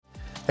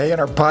Hey, in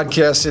our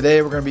podcast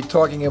today, we're going to be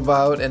talking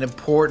about an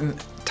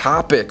important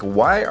topic.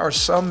 Why are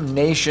some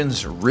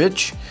nations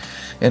rich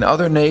and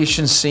other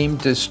nations seem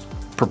to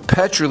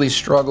perpetually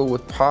struggle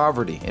with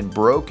poverty and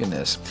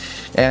brokenness?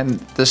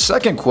 And the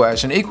second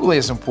question, equally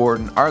as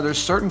important, are there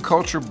certain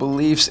cultural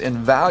beliefs and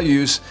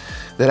values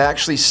that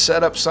actually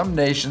set up some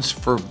nations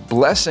for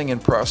blessing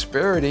and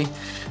prosperity?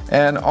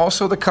 And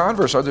also the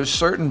converse, are there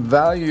certain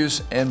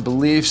values and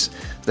beliefs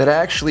that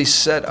actually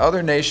set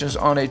other nations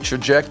on a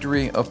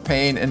trajectory of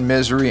pain and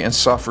misery and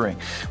suffering?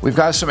 We've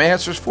got some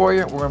answers for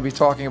you. We're going to be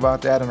talking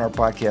about that in our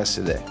podcast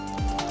today.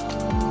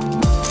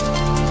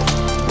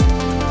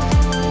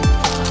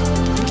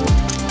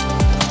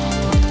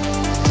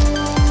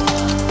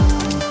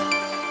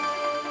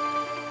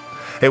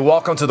 Hey,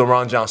 welcome to the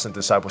Ron Johnson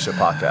Discipleship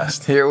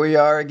Podcast. Here we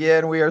are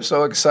again. We are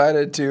so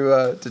excited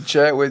to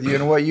chat with you.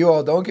 And what you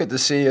all don't get to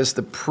see is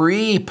the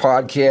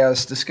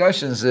pre-podcast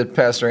discussions that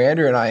Pastor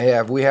Andrew and I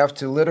have. We have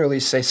to literally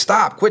say,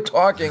 stop, quit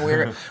talking.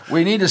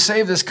 We need to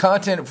save this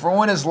content for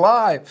when it's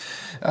live.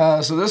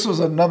 So this was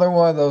another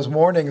one of those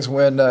mornings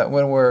when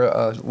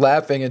we're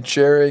laughing and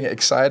sharing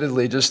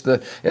excitedly.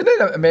 Isn't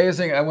it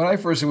amazing? When I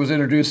first was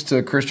introduced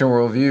to Christian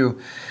worldview,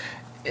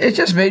 it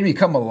just made me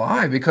come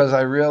alive because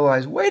I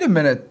realized, wait a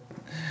minute,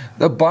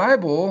 the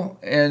Bible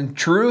and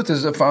truth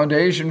is the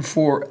foundation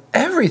for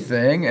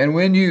everything, and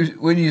when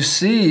you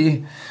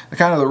see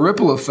kind of the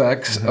ripple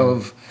effects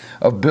of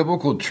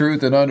biblical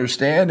truth and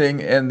understanding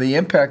and the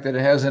impact that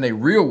it has in a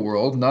real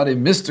world, not a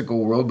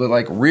mystical world, but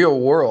like real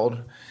world,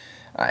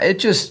 it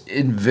just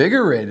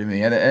invigorated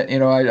me. And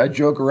I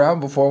joke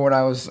around before when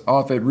I was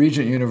off at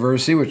Regent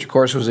University, which of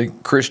course was a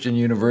Christian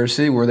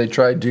university, where they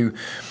tried to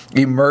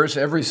immerse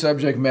every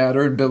subject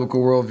matter in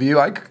biblical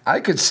worldview. I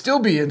could still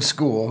be in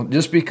school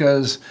just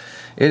because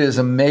it is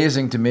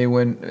amazing to me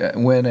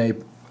when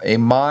a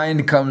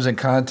mind comes in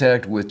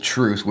contact with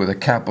truth, with a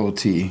capital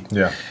T,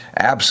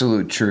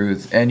 absolute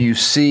truth, and you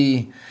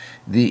see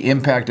the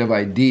impact of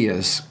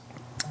ideas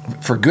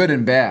for good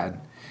and bad.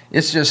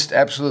 It's just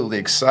absolutely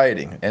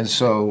exciting. And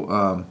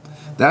so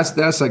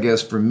that's I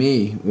guess, for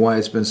me, why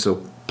it's been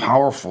so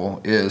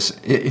powerful is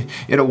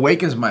it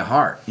awakens my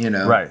heart,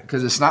 Right.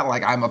 Because it's not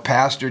like I'm a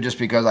pastor just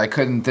because I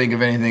couldn't think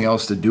of anything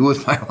else to do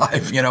with my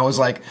life. It's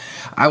like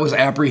I was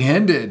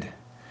apprehended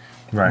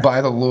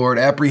by the Lord,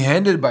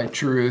 apprehended by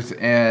truth,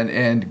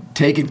 and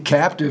taken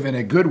captive in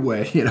a good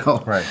way,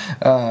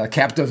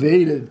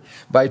 captivated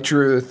by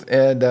truth.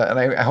 And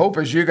I hope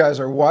as you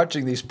guys are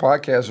watching these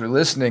podcasts or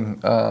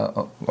listening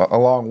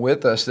along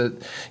with us,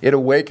 that it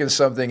awakens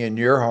something in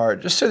your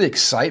heart, just to the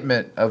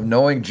excitement of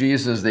knowing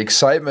Jesus, the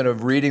excitement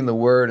of reading the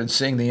Word and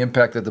seeing the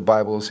impact that the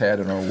Bible has had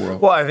in our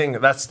world. Well, I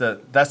think that's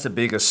the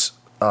biggest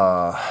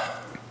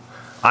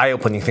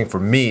eye-opening thing for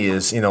me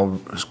is,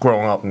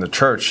 growing up in the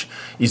church,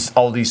 is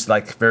all these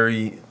like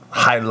very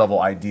high-level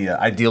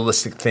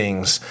idealistic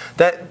things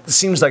that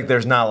seems like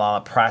there's not a lot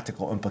of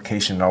practical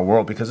implication in our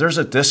world because there's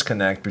a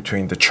disconnect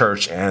between the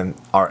church and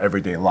our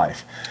everyday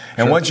life.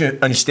 And once you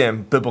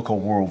understand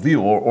biblical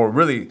worldview or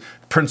really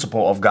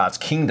principle of God's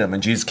kingdom,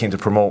 and Jesus came to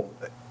promote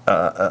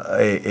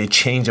a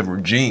change of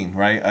regime,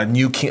 right?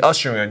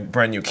 Ushering a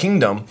brand new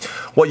kingdom,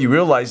 what you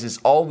realize is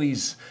all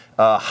these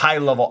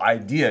high-level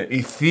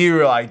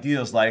ethereal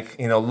ideas like,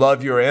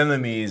 love your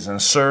enemies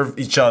and serve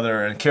each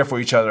other and care for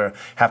each other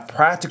have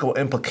practical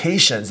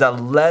implications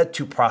that led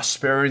to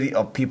prosperity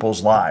of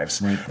people's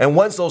lives. Right. And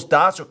once those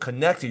dots are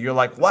connected, you're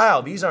like,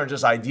 wow, these aren't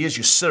just ideas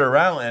you sit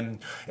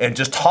around and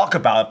just talk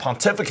about,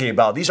 pontificate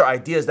about. These are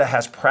ideas that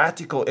has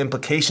practical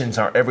implications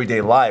in our everyday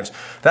lives.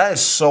 That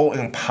is so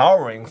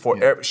empowering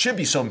should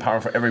be so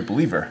empowering for every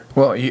believer.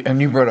 Well,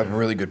 you brought up a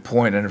really good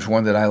point, and it's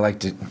one that I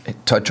like to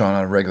touch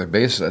on a regular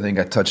basis. I think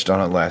I touched on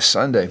it last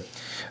Sunday.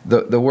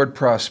 The word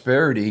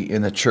prosperity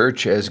in the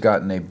church has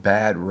gotten a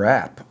bad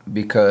rap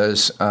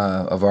because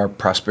of our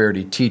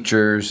prosperity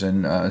teachers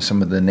and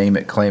some of the name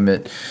it, claim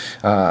it,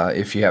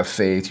 if you have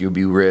faith, you'll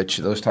be rich,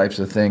 those types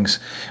of things,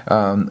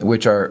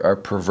 which are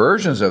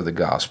perversions of the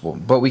gospel.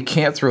 But we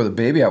can't throw the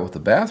baby out with the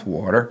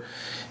bathwater.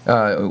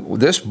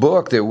 This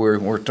book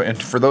that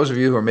and for those of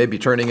you who are maybe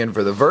turning in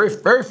for the very,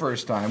 very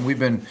first time, we've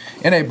been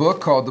in a book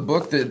called The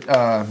Book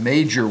That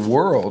Made Your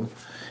World.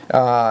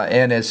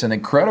 And it's an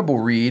incredible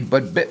read,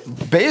 but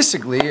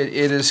basically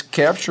it is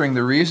capturing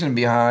the reason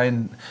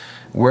behind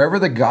wherever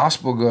the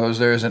gospel goes,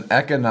 there's an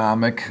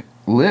economic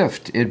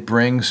lift. It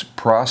brings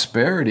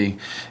prosperity,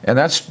 and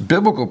that's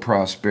biblical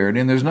prosperity,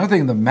 and there's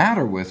nothing the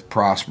matter with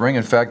prospering.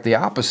 In fact, the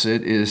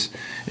opposite is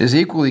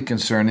equally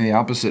concerning, the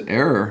opposite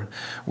error,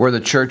 where the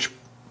church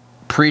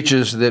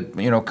preaches that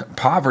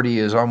poverty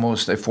is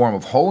almost a form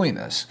of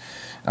holiness,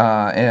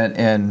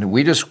 and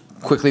we just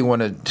quickly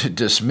want to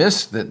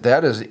dismiss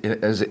that is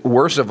as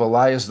worse of a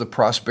lie as the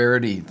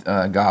prosperity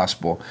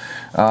gospel.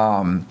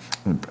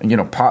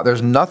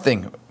 There's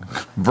nothing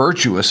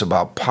virtuous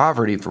about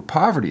poverty for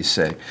poverty's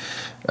sake.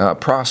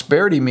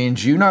 Prosperity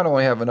means you not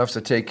only have enough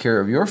to take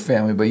care of your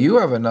family, but you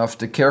have enough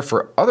to care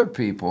for other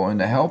people and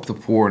to help the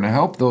poor and to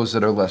help those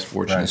that are less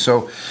fortunate. Right.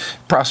 So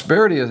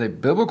prosperity is a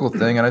biblical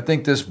thing, and I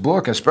think this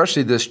book,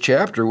 especially this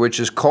chapter, which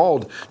is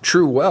called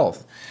True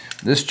Wealth,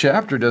 this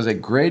chapter does a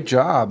great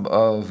job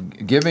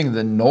of giving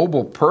the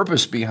noble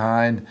purpose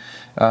behind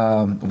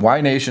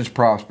why nations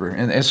prosper.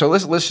 And so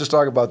let's just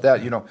talk about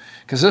that,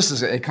 because this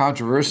is a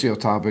controversial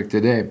topic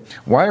today.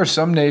 Why are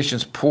some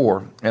nations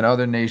poor and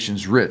other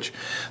nations rich?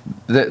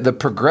 The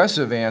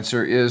progressive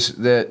answer is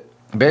that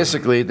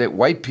basically that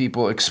white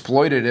people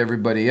exploited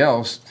everybody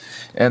else,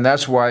 and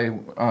that's why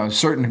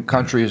certain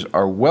countries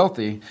are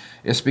wealthy.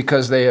 It's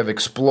because they have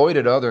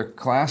exploited other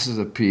classes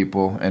of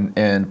people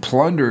and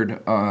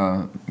plundered,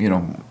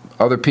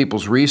 other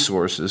people's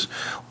resources.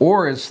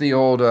 Or it's the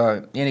old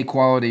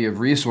inequality of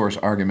resource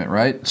argument,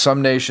 right?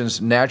 Some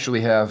nations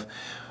naturally have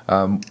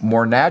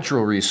more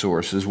natural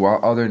resources while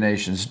other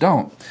nations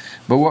don't.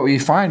 But what we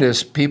find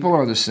is people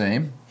are the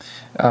same.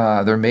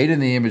 They're made in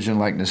the image and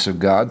likeness of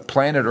God.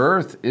 Planet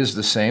Earth is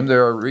the same.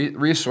 There are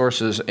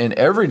resources in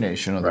every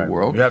nation of the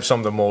world. You have some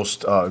of the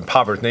most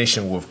impoverished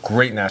nations with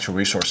great natural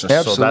resources.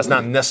 Absolutely. So that's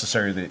not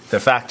necessarily the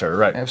factor,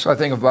 right? Absolutely.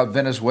 I think about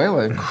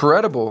Venezuela,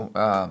 incredible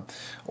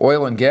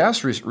oil and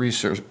gas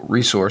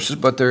resources,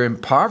 but they're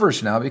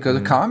impoverished now because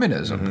of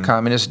communism,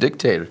 communist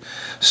dictator.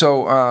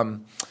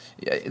 So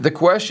the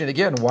question,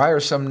 again, why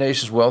are some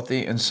nations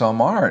wealthy and some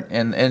aren't?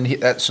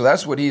 So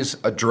that's what he's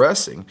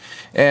addressing.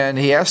 And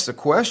he asks the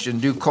question,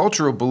 do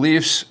cultural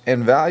beliefs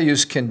and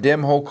values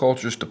condemn whole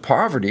cultures to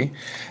poverty?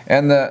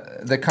 And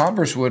the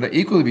converse would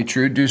equally be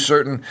true. Do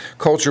certain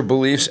cultural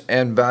beliefs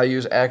and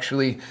values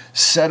actually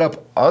set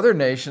up other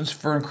nations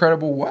for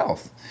incredible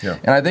wealth? Yeah.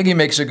 And I think he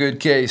makes a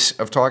good case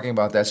of talking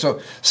about that.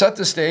 So set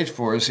the stage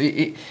for us.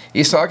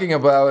 He's talking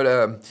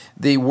about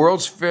the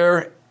World's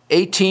Fair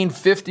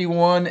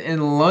 1851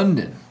 in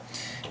London.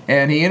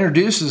 And he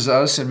introduces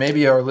us and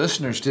maybe our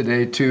listeners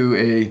today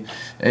to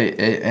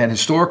an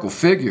historical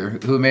figure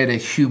who made a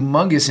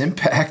humongous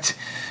impact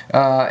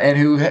and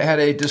who had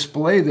a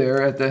display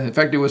there in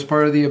fact, it was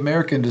part of the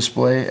American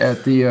display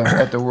at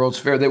the World's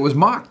Fair that was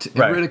mocked and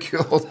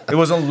ridiculed. It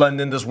was in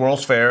London, this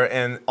World's Fair,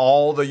 and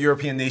all the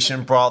European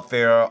nations brought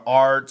their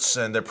arts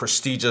and their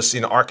prestigious,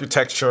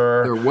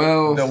 architecture, their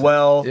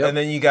wealth, and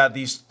then you got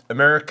these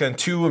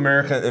two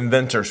American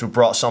inventors who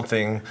brought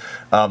something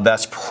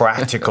that's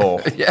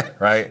practical,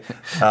 right?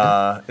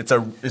 It's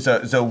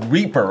a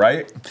reaper,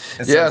 right?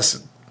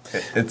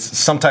 It's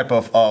some type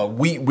of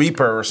wheat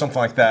reaper or something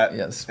like that.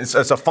 Yes.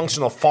 It's a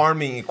functional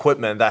farming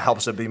equipment that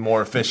helps it be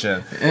more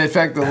efficient. In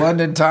fact, the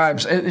London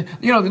Times, the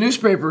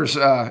newspapers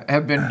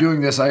have been doing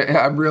this,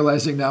 I'm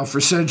realizing now,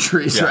 for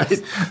centuries, right?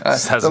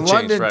 The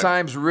London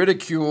Times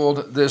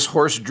ridiculed this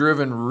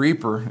horse-driven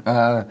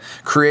reaper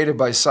created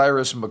by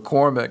Cyrus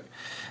McCormick.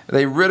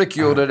 They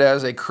ridiculed it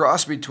as a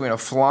cross between a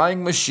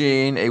flying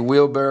machine, a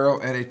wheelbarrow,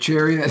 and a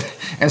chariot.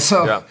 And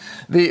so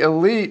the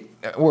elite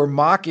were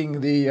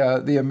mocking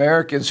the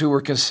Americans who were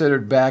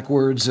considered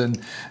backwards.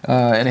 And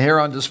here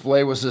on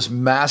display was this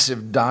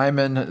massive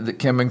diamond that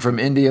coming from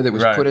India that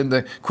was put in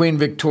the Queen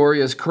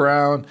Victoria's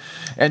crown.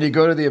 And you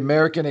go to the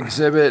American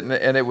exhibit,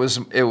 and it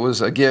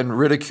was again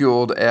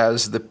ridiculed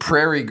as the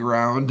Prairie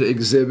Ground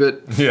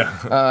exhibit.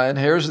 And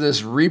here's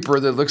this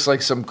reaper that looks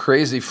like some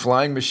crazy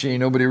flying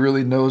machine. Nobody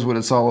really knows what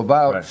it's all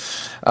about.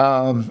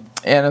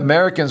 And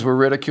Americans were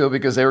ridiculed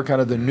because they were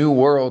kind of the new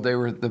world. They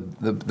were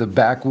the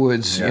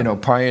backwoods,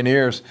 pioneers.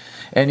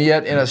 And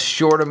yet, in a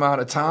short amount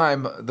of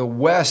time, the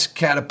West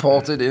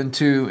catapulted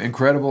into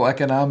incredible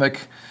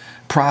economic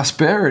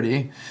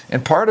prosperity.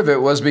 And part of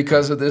it was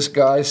because of this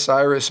guy,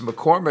 Cyrus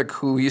McCormick,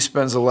 who he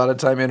spends a lot of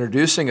time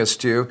introducing us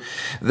to.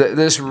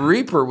 This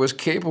reaper was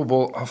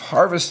capable of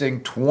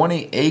harvesting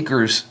 20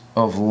 acres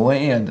of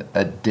land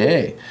a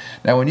day.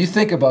 Now, when you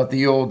think about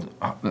the old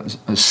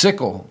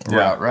sickle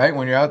route, right?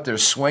 When you're out there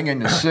swinging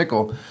the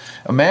sickle,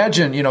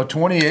 imagine,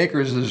 20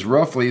 acres is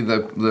roughly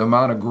the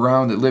amount of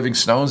ground that Living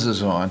Stones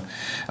is on.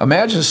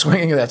 Imagine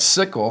swinging that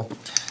sickle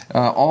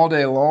all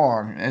day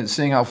long and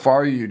seeing how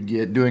far you'd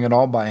get doing it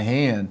all by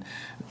hand.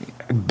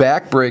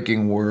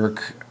 Back-breaking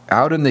work,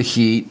 out in the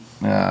heat,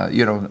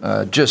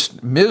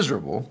 just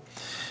miserable.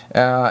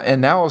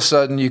 And now all of a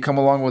sudden you come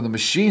along with a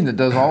machine that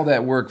does all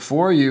that work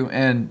for you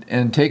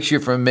and takes you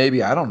from maybe,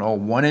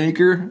 1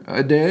 acre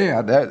a day,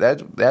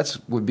 that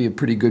would be a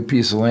pretty good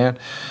piece of land,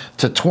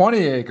 to 20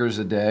 acres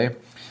a day.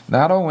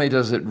 Not only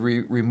does it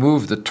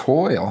remove the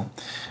toil,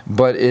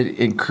 but it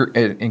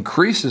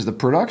increases the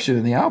production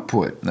and the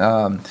output.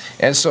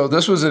 And so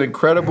this was an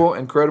incredible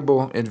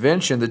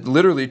invention that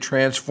literally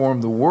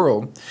transformed the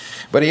world.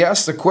 But he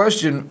asked the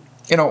question,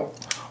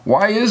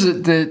 why is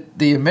it that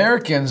the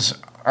Americans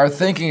are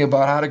thinking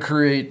about how to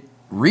create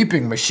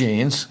reaping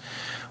machines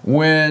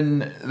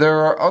when there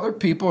are other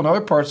people in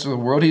other parts of the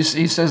world, he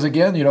says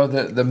again,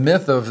 the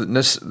myth of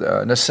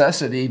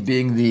necessity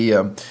being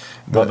the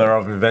mother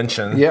of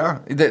invention. Yeah,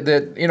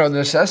 that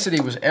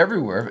necessity was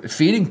everywhere.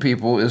 Feeding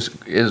people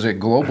is a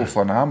global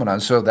phenomenon.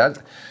 So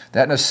that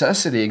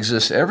necessity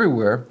exists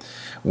everywhere.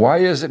 Why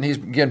is it? And he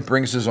again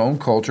brings his own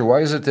culture.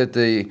 Why is it that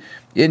the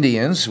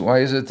Indians? Why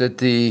is it that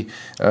the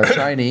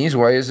Chinese?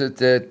 Why is it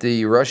that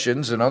the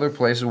Russians and other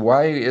places?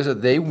 Why is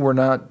it they were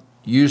not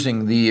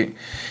using the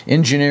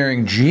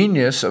engineering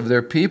genius of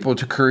their people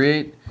to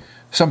create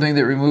something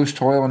that removes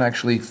toil and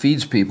actually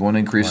feeds people and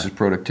increases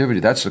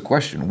productivity? That's the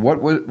question. What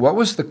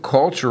was the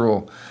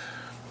cultural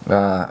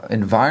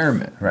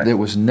environment that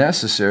was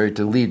necessary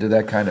to lead to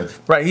that kind of...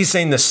 Right. He's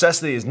saying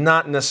necessity is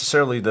not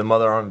necessarily the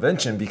mother of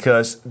invention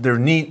because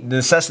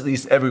necessity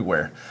is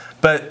everywhere.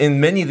 But in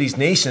many of these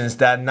nations,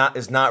 that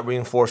is not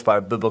reinforced by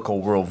a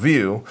biblical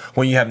worldview.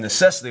 When you have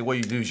necessity, what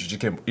you do is you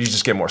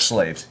just get more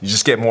slaves. You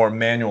just get more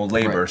manual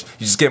laborers. Right.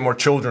 You just get more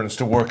children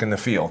to work in the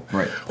field.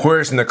 Right.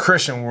 Whereas in the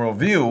Christian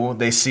worldview,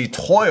 they see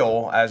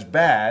toil as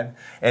bad,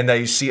 and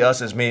that you see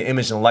us as made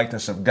image and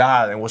likeness of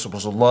God, and we're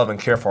supposed to love and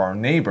care for our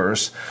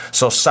neighbors.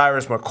 So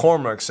Cyrus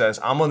McCormick says,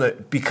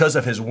 because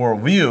of his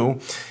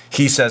worldview,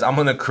 he says, I'm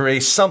going to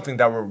create something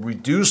that will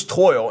reduce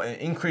toil and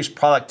increase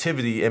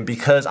productivity, and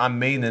because I'm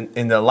made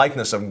in the likeness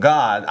of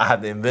God, I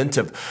have the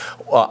inventive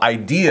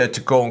idea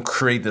to go and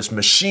create this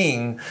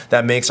machine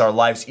that makes our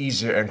lives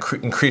easier and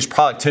increase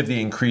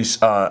productivity,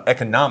 increase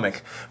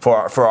economic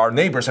for our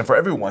neighbors and for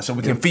everyone, so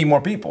we can feed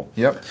more people.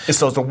 Yep. And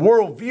so it's the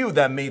worldview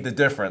that made the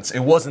difference.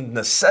 It wasn't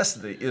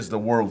necessity, it's the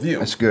worldview.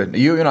 That's good.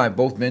 You and I have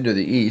both been to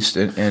the East,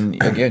 and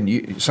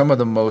again, some of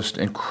the most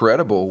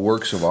incredible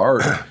works of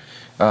art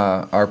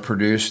are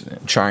produced.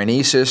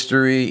 Chinese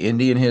history,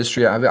 Indian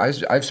history.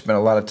 I've spent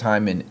a lot of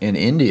time in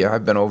India.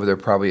 I've been over there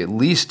probably at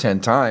least 10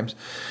 times.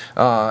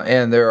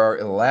 And there are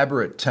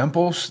elaborate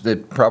temples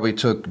that probably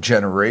took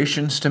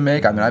generations to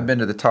make. I mean, I've been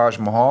to the Taj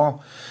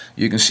Mahal.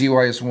 You can see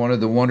why it's one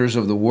of the wonders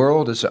of the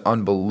world. It's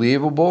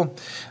unbelievable.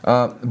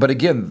 But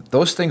again,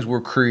 those things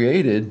were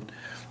created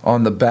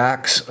on the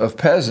backs of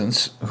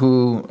peasants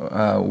who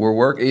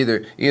were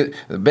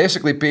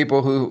basically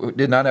people who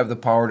did not have the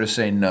power to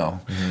say no.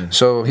 Mm-hmm.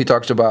 So he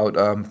talks about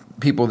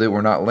people that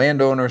were not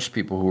landowners,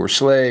 people who were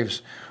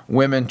slaves,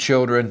 women,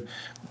 children.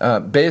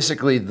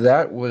 Basically,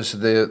 that was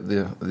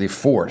the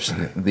force,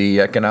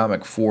 the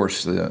economic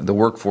force, the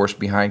workforce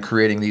behind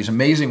creating these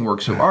amazing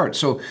works of art.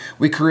 So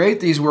we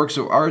create these works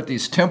of art,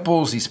 these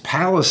temples, these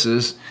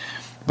palaces,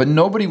 but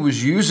nobody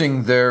was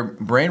using their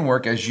brain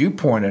work, as you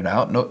pointed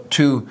out,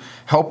 to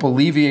help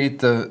alleviate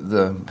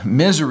the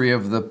misery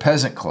of the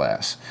peasant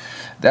class.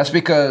 That's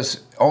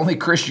because only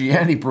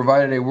Christianity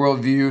provided a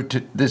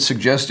worldview that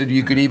suggested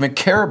you could even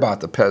care about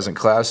the peasant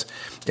class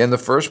in the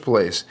first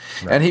place.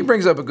 Right. And he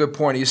brings up a good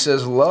point. He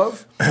says,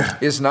 love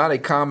is not a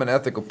common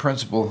ethical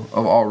principle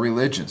of all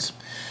religions.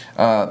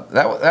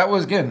 That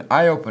was, again,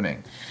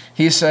 eye-opening.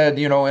 He said,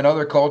 in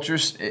other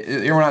cultures,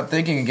 you're not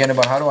thinking again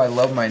about how do I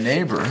love my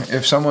neighbor.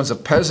 If someone's a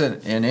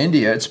peasant in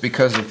India, it's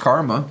because of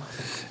karma.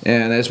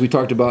 And as we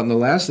talked about in the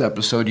last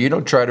episode, you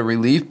don't try to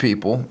relieve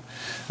people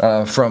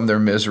from their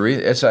misery.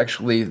 It's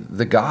actually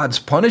the gods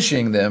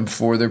punishing them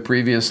for their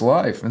previous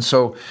life. And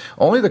so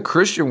only the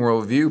Christian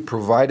worldview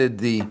provided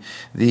the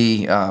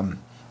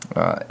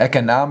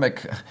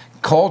economic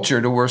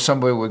culture to where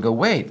somebody would go,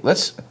 wait,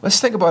 let's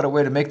think about a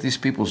way to make these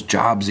people's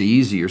jobs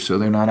easier so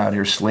they're not out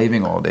here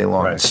slaving all day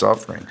long and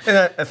suffering.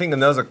 And I think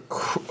another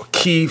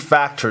key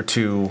factor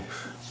to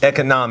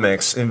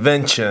economics,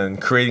 invention,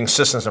 creating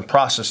systems and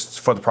processes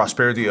for the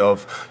prosperity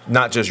of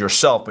not just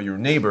yourself but your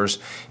neighbors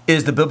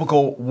is the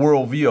biblical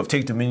worldview of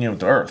take dominion of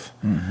the earth.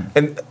 Mm-hmm.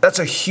 And that's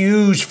a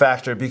huge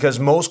factor because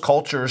most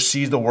cultures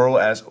see the world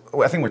as,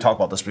 I think we talked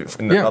about this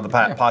in the other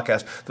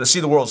podcast, they see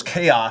the world as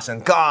chaos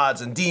and gods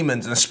and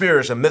demons and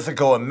spirits and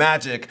mythical and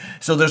magic.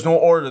 So there's no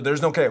order,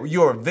 there's no chaos.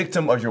 You're a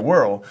victim of your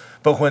world.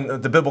 But when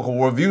the biblical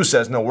worldview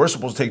says, no, we're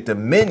supposed to take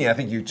dominion, I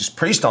think you just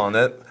preached on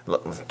it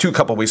a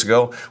couple of weeks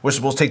ago, we're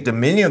supposed to take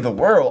dominion of the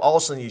world, all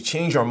of a sudden you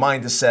change your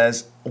mind that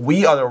says,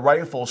 we are the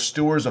rightful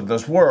stewards of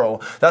this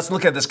world. Let's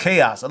look at this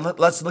chaos.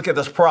 Let's look at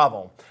this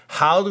problem.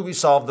 How do we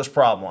solve this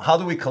problem? How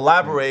do we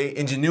collaborate,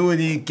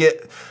 ingenuity,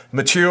 get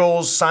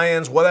materials,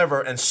 science,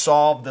 whatever, and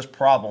solve this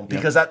problem?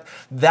 Because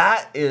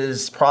that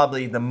is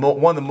probably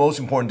one of the most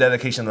important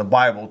dedications in the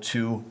Bible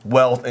to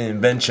wealth and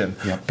invention.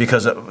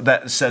 Because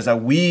that says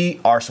that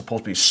we are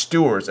supposed to be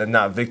stewards and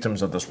not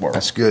victims of this world.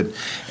 That's good.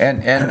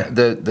 And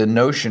the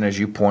notion, as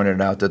you pointed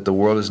out, that the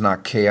world is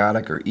not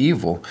chaotic or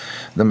evil.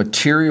 The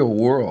material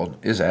world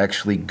is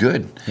actually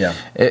good. Yeah.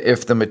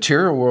 If the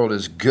material world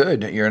is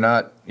good, you're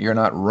not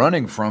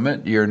running from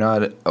it. You're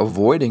not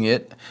avoiding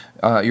it.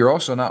 You're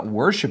also not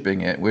worshiping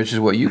it, which is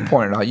what you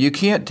pointed out. You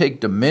can't take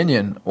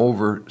dominion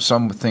over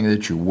something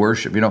that you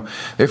worship.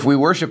 If we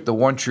worship the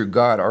one true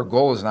God, our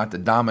goal is not to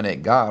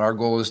dominate God. Our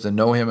goal is to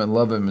know Him and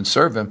love Him and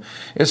serve Him.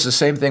 It's the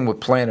same thing with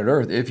planet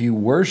Earth. If you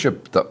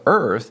worship the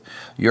earth,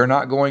 you're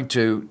not going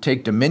to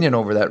take dominion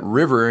over that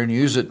river and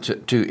use it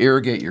to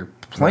irrigate your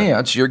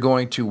plants, you're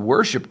going to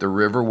worship the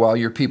river while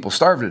your people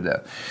starve to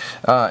death.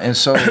 And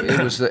so it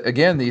was,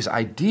 again, these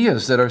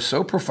ideas that are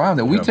so profound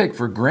that we take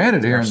for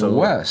granted here in the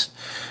West.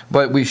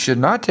 But we should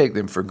not take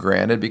them for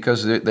granted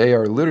because they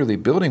are literally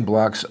building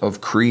blocks of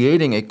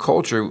creating a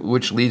culture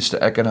which leads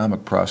to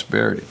economic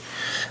prosperity.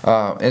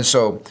 And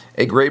so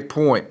a great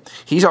point.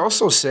 He's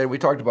also said, we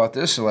talked about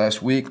this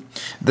last week,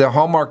 the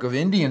hallmark of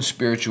Indian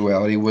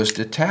spirituality was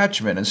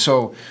detachment. And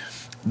so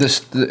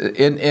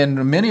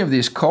in many of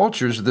these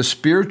cultures, the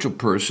spiritual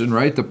person,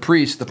 right, the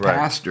priest, the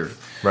pastor.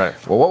 Right.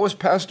 Well, what was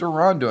Pastor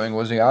Ron doing?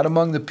 Was he out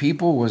among the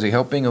people? Was he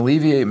helping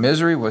alleviate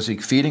misery? Was he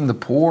feeding the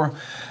poor?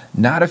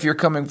 Not if you're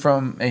coming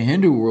from a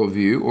Hindu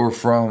worldview or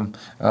from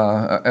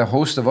a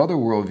host of other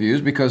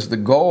worldviews, because the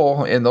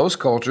goal in those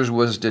cultures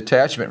was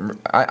detachment.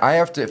 I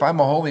have to, if I'm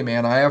a holy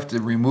man, I have to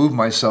remove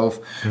myself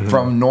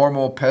from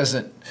normal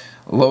peasant,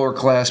 lower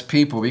class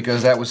people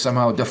because that would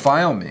somehow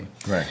defile me.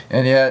 Right.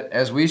 And yet,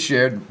 as we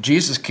shared,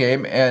 Jesus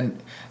came and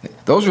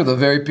those were the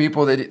very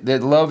people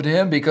that loved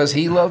him because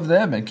he loved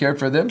them and cared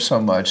for them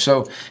so much.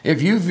 So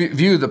if you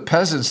view the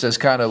peasants as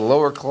kind of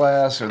lower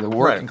class or the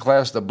working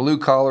class, the blue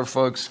collar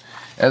folks,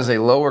 as a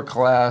lower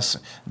class,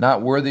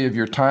 not worthy of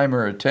your time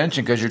or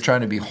attention because you're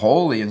trying to be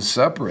holy and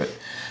separate,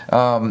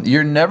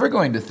 you're never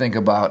going to think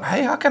about,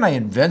 hey, how can I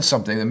invent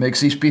something that makes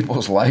these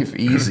people's life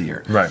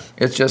easier? Right.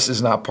 It just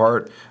is not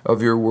part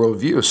of your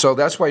worldview. So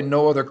that's why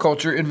no other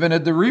culture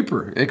invented the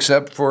reaper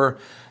except for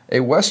a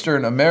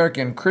Western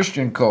American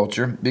Christian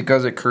culture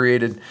because it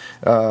created,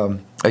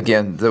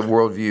 again, the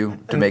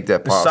worldview to make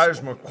that possible.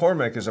 Cyrus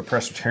McCormick is a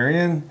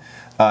Presbyterian.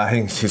 I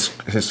think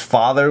his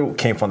father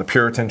came from the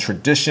Puritan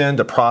tradition,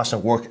 the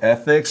Protestant work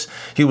ethics.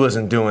 He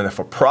wasn't doing it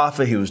for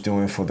profit. He was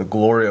doing it for the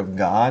glory of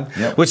God,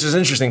 which is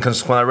interesting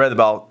because when I read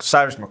about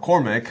Cyrus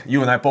McCormick,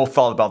 you and I both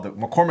felt about the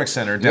McCormick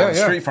Center down the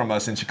street from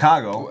us in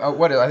Chicago.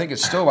 I think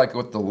it's still like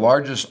what the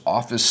largest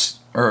office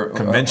or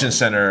convention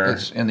center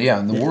in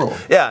the world.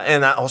 Yeah,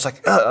 and I was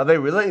like, are they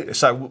related?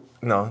 So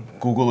I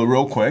Googled it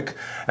real quick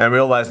and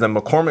realized that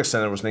McCormick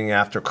Center was named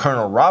after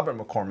Colonel Robert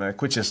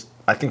McCormick, which is,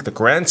 I think, the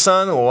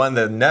grandson or one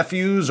of the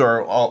nephews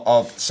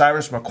of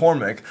Cyrus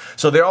McCormick.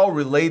 So they're all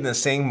related in the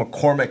same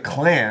McCormick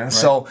clan.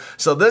 Right.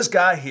 So this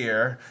guy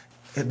here,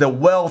 the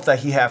wealth that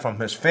he had from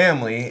his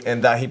family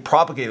and that he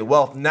propagated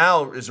wealth,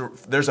 now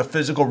there's a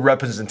physical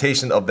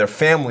representation of their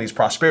family's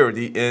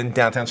prosperity in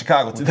downtown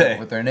Chicago today.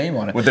 With their name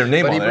on it. With their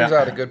name on it. But he brings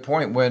out a good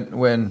point.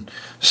 When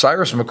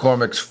Cyrus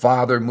McCormick's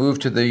father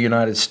moved to the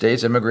United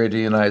States, immigrated to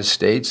the United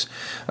States,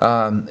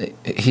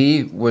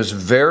 he was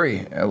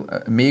very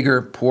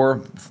meager,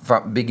 poor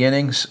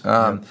beginnings,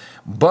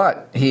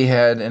 but he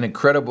had an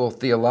incredible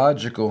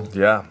theological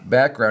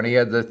background. He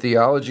had the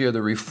theology of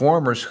the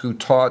Reformers who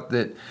taught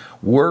that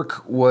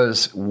work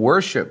was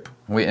worship.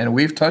 And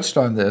we've touched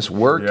on this.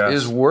 Work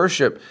is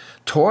worship.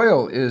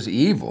 Toil is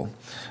evil,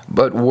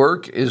 but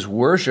work is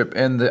worship.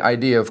 And the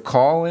idea of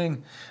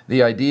calling,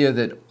 the idea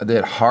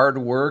that hard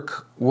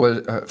work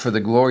was for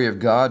the glory of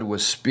God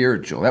was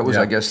spiritual. That was,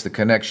 I guess, the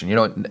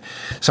connection.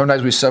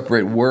 Sometimes we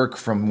separate work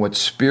from what's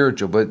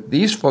spiritual, but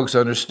these folks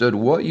understood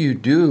what you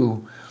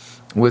do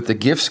with the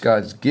gifts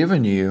God's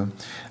given you,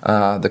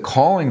 the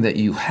calling that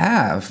you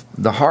have,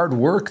 the hard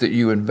work that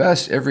you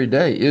invest every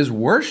day is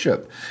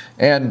worship.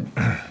 And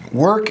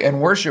work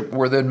and worship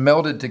were then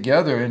melded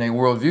together in a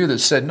worldview that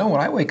said, no,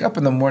 when I wake up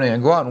in the morning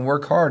and go out and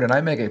work hard and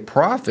I make a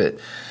profit,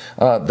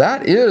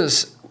 that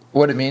is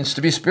what it means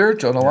to be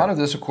spiritual. And a lot of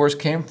this, of course,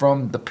 came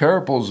from the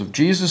parables of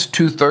Jesus,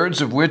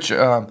 2/3 of which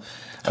of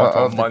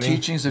the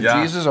teachings of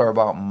Jesus are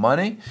about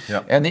money.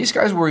 And these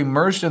guys were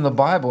immersed in the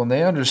Bible, and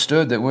they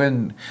understood that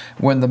when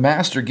the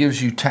master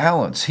gives you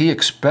talents, he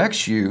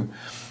expects you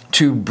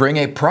to bring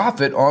a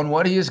profit on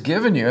what he has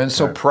given you. And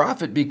so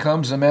profit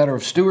becomes a matter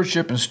of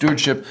stewardship, and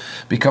stewardship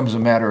becomes a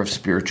matter of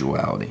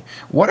spirituality.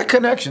 What a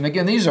connection.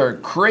 Again, these are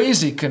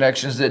crazy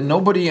connections that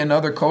nobody in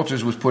other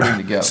cultures was putting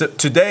together. So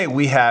today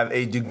we have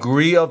a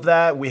degree of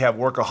that. We have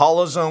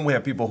workaholism. We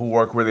have people who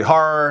work really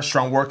hard,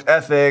 strong work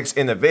ethics,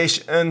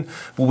 innovation,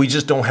 but we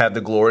just don't have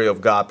the glory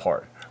of God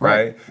part.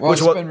 Right? Well,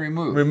 it's been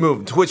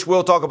removed. Which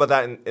we'll talk about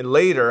that in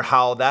later,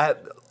 how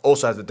that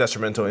also has a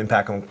detrimental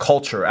impact on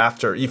culture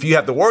after, if you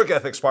have the work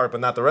ethics part, but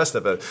not the rest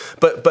of it.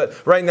 But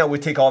right now we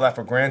take all that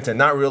for granted,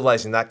 not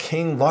realizing that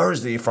came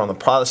largely from the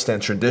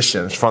Protestant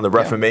traditions, from the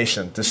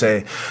Reformation, to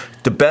say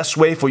the best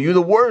way for you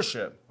to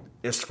worship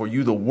is for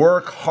you to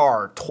work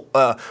hard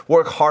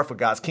for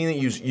God's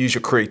kingdom, use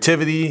your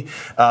creativity.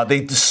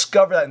 They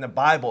discover that in the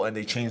Bible and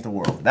they change the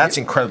world. That's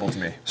incredible to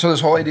me. So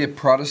this whole idea of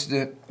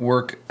Protestant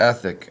work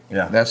ethic,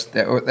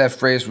 that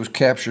phrase was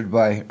captured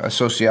by a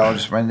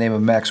sociologist by the name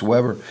of Max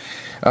Weber.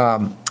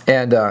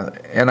 And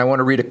I want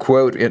to read a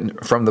quote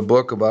from the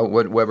book about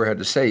what Weber had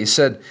to say. He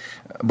said,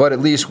 but at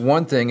least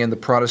one thing in the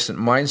Protestant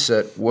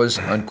mindset was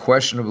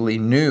unquestionably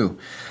new: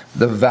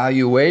 the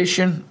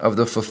valuation of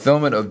the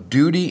fulfillment of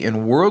duty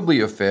in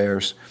worldly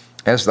affairs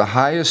as the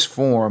highest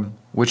form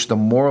which the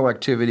moral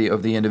activity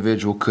of the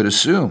individual could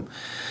assume.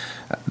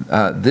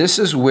 This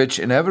is which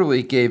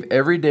inevitably gave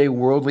everyday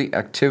worldly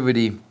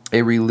activity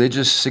a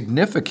religious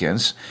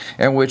significance,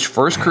 and which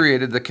first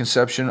created the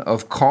conception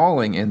of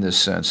calling in this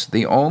sense.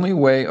 The only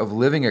way of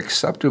living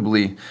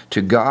acceptably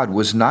to God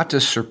was not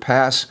to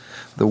surpass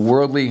the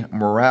worldly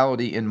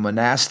morality in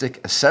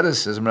monastic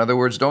asceticism. In other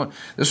words,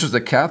 this was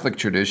the Catholic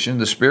tradition.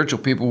 The spiritual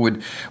people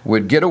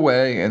would get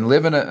away and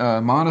live in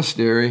a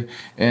monastery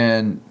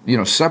and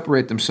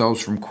separate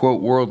themselves from,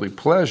 quote, worldly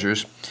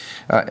pleasures.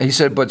 He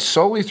said, but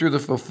solely through the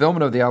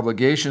fulfillment of the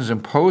obligations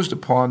imposed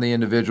upon the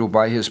individual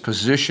by his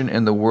position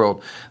in the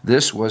world.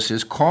 This was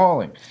his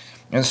calling.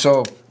 And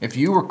so if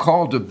you were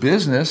called to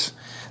business,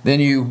 then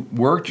you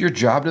worked your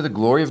job to the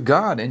glory of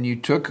God, and you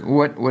took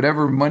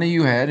whatever money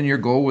you had, and your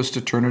goal was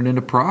to turn it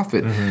into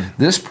profit. Mm-hmm.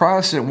 This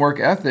Protestant work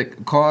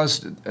ethic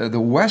caused the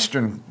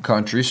Western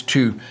countries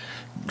to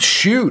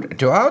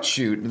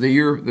outshoot the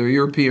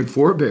European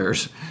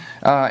forebears.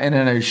 And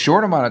in a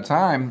short amount of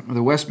time,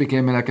 the West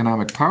became an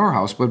economic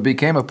powerhouse, but it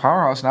became a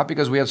powerhouse not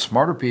because we had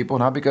smarter people,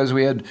 not because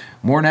we had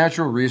more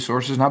natural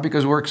resources, not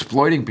because we're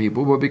exploiting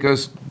people, but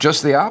because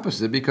just the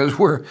opposite, because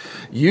we're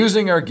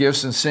using our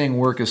gifts and seeing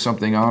work as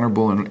something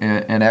honorable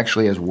and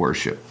actually as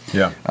worship.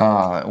 Yeah.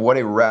 What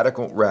a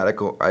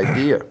radical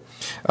idea.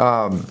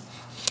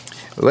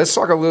 Let's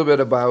talk a little bit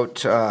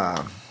about...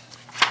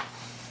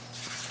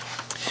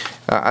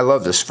 I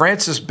love this.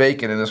 Francis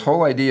Bacon and this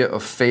whole idea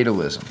of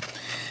fatalism.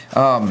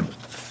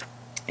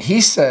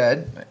 He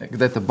said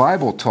that the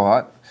Bible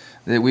taught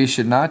that we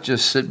should not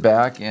just sit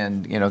back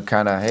and,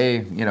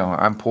 hey,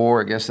 I'm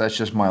poor, I guess that's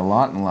just my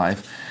lot in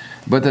life,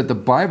 but that the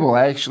Bible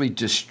actually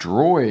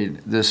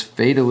destroyed this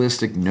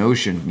fatalistic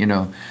notion,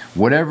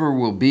 whatever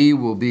will be,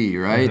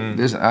 right?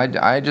 Mm-hmm.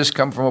 I just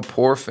come from a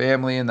poor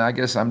family, and I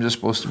guess I'm just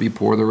supposed to be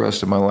poor the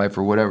rest of my life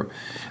or whatever.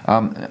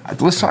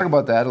 Let's talk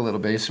about that a little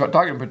bit. So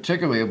talking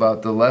particularly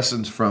about the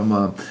lessons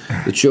from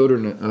the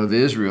children of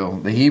Israel,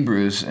 the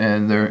Hebrews,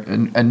 and their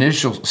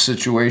initial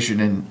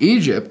situation in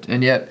Egypt,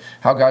 and yet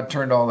how God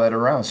turned all that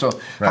around. So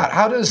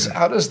how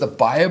does the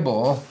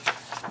Bible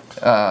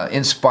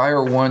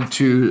inspire one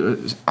to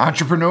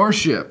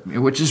entrepreneurship,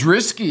 which is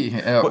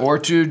risky, or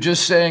to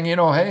just saying,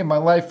 hey, my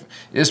life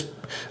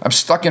I'm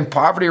stuck in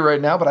poverty right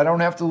now, but I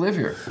don't have to live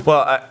here.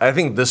 Well, I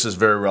think this is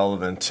very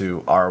relevant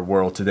to our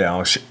world today.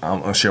 I'll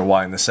share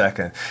why in a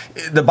second.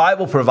 The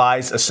Bible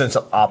provides a sense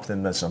of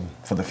optimism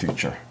for the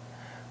future,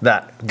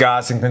 that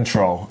God's in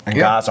control and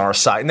God's on our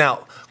side.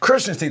 Now,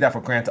 Christians take that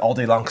for granted all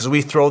day long because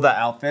we throw that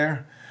out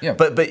there. Yeah.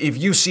 But if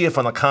you see it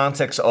from the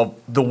context of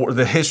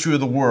the history of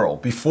the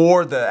world,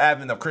 before the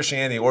advent of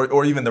Christianity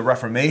or even the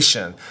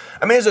Reformation,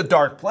 it's a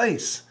dark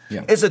place.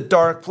 Yeah. It's a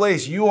dark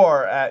place.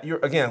 What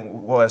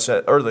I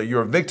said earlier,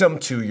 you're a victim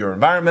to your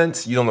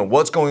environment. You don't know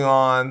what's going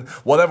on.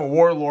 Whatever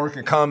warlord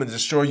can come and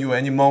destroy you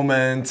any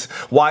moment.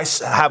 Why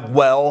have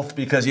wealth?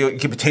 Because you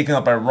can be taken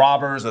up by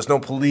robbers. There's no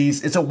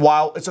police. It's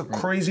a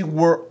crazy,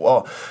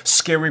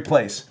 scary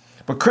place.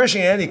 But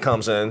Christianity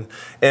comes in,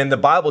 and the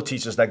Bible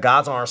teaches that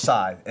God's on our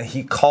side, and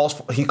He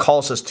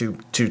calls us to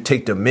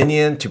take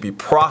dominion, to be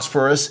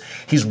prosperous.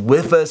 He's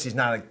with us. He's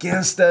not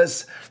against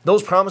us.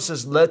 Those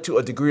promises led to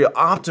a degree of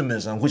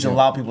optimism, which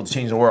allowed people to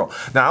change the world.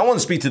 Now, I want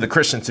to speak to the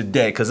Christian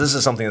today, because this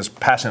is something that's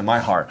passionate in my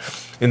heart.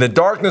 In the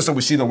darkness that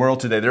we see in the world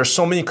today, there are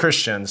so many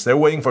Christians. They're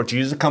waiting for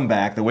Jesus to come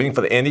back. They're waiting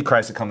for the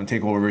Antichrist to come and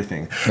take over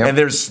everything. Yep. And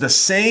there's the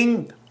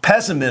same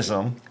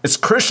pessimism is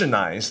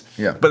Christianized,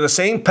 but the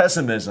same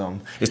pessimism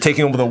is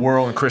taking over the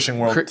world and Christian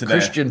world today.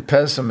 Christian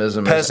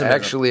pessimism is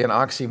actually an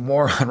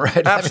oxymoron,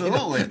 right?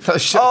 Absolutely.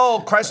 Christ's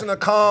going to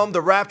come,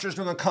 the rapture's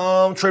going to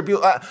come,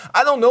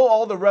 I don't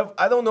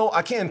know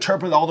I can't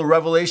interpret all the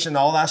revelation and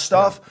all that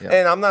stuff,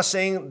 and I'm not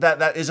saying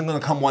that isn't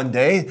going to come one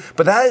day,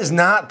 but that is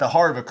not the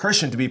heart of a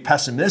Christian to be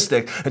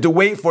pessimistic and to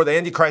wait for the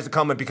Antichrist to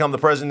come and become the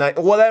president,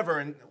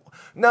 whatever.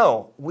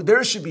 No,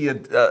 there should be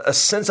a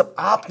sense of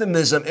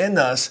optimism in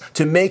us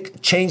to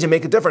make change and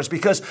make a difference,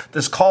 because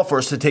this call for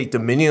us to take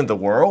dominion of the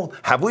world,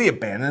 have we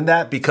abandoned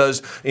that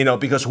because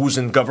who's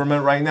in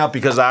government right now?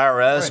 Because the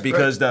IRS,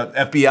 the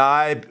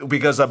FBI,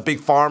 because of Big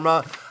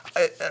Pharma?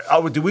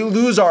 Do we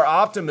lose our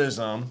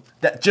optimism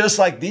that just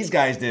like these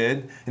guys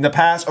did in the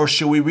past, or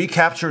should we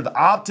recapture the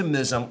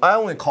optimism? I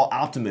only call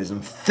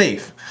optimism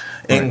faith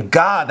in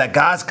God, that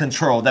God's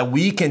control, that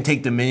we can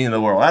take dominion of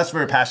the world. That's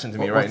very passionate to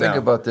me right now.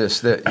 Think about this,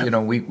 that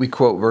we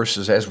quote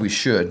verses as we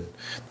should.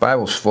 The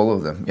Bible's full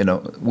of them.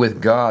 With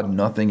God,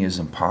 nothing is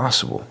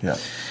impossible. Yeah.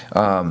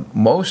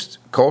 Most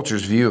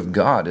cultures' view of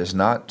God is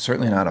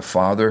certainly not a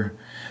father,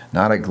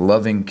 not a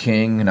loving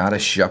king, not a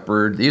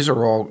shepherd. These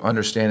are all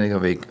understanding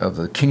of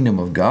the kingdom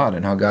of God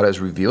and how God has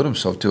revealed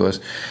Himself to us.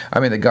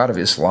 The God of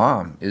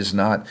Islam is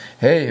not,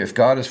 hey, if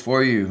God is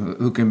for you,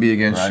 who can be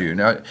against you?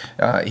 Now,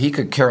 He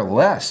could care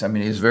less.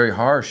 He's very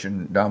harsh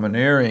and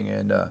domineering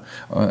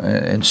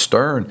and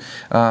stern.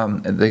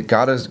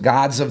 The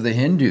gods of the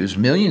Hindus,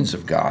 millions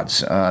of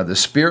gods. The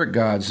spirit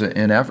gods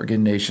in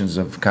African nations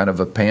of kind of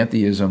a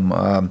pantheism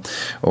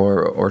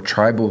or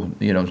tribal,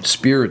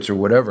 spirits or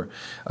whatever.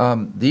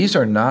 These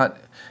are not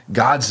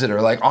gods that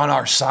are like on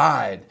our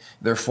side,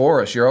 they're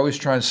for us. You're always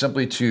trying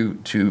simply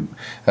to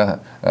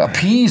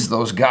appease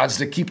those gods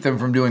to keep them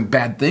from doing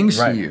bad things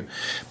to you.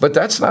 But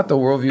that's not the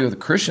worldview of the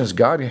Christians.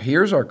 God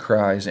hears our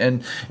cries.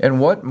 And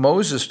what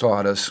Moses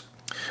taught us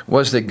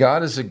was that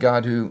God is a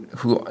God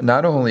who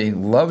not only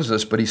loves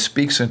us, but he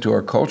speaks into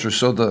our culture.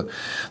 So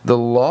the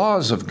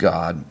laws of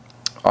God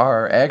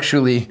are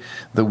actually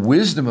the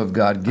wisdom of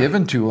God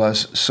given to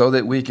us so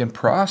that we can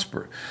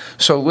prosper.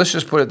 So let's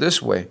just put it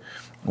this way.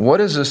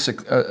 What is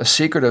a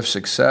secret of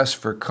success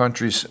for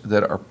countries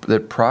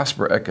that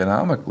prosper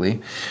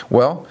economically?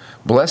 Well,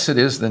 blessed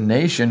is the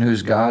nation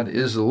whose God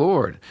is the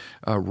Lord.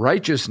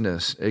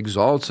 Righteousness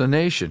exalts a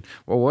nation.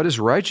 Well, what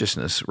is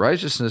righteousness?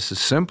 Righteousness is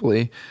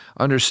simply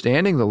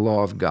understanding the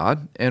law of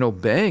God and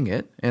obeying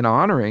it and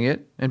honoring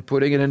it and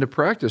putting it into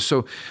practice.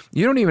 So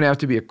you don't even have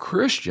to be a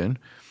Christian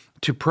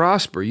to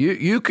prosper.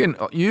 You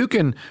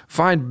can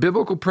find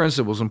biblical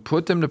principles and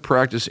put them to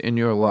practice in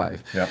your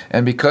life. Yep.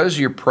 And because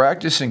you're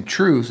practicing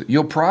truth,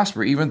 you'll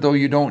prosper even though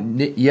you don't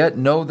yet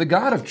know the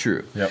God of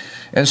truth. Yep.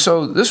 And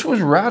so this was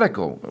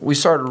radical. We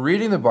started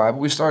reading the Bible.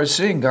 We started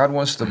seeing God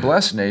wants to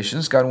bless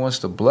nations. God wants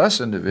to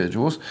bless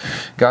individuals.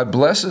 God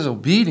blesses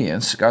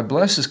obedience. God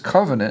blesses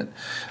covenant.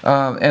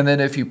 And then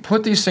if you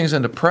put these things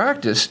into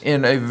practice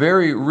in a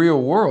very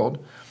real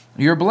world,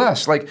 you're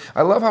blessed. Like,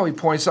 I love how he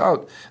points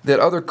out that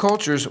other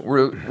cultures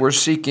were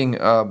seeking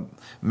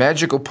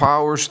magical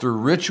powers through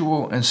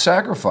ritual and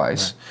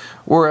sacrifice,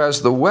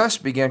 whereas the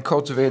West began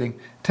cultivating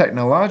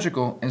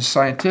technological and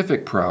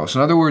scientific prowess.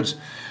 In other words,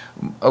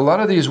 a lot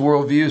of these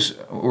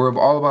worldviews were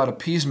all about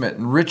appeasement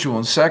and ritual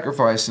and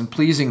sacrifice and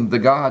pleasing the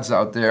gods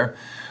out there,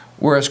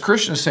 whereas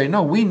Christians say,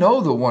 no, we know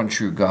the one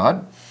true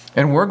God.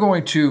 And we're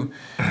going to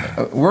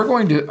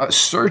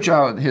search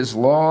out his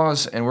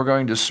laws, and we're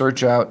going to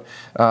search out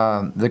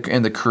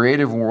in the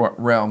creative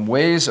realm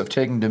ways of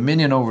taking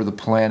dominion over the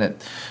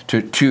planet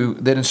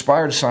that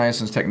inspired science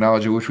and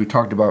technology, which we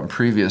talked about in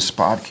previous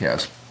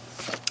podcasts.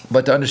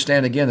 But to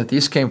understand again that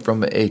these came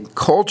from a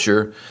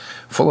culture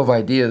full of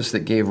ideas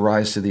that gave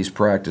rise to these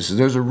practices.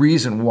 There's a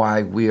reason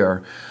why we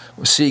are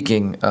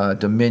seeking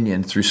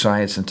dominion through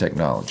science and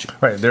technology.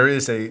 Right. There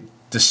is a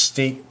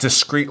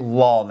discrete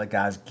law that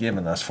God's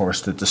given us for us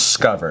to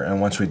discover.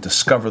 And once we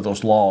discover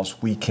those laws,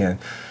 we can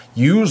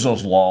use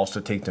those laws to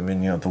take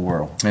dominion of the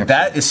world. Absolutely.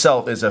 That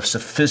itself is a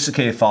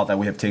sophisticated thought that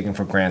we have taken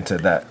for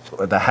granted that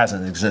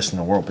hasn't existed in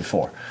the world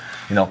before.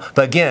 But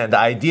again, the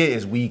idea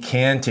is we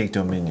can take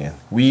dominion.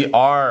 We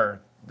are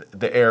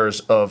the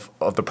heirs of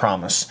the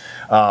promise.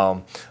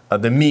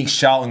 The meek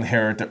shall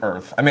inherit the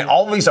earth. I mean,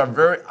 all of these are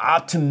very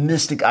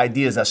optimistic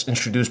ideas that's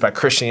introduced by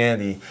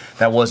Christianity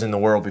that was in the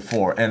world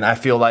before. And I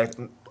feel like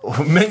in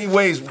many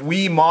ways,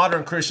 we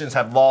modern Christians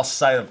have lost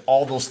sight of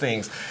all those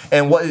things.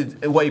 And what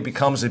it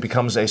becomes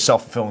a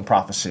self-fulfilling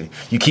prophecy.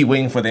 You keep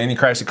waiting for the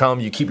Antichrist to come,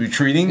 you keep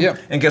retreating,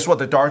 and guess what?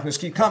 The darkness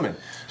keep coming.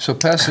 So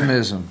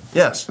pessimism,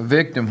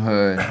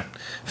 victimhood,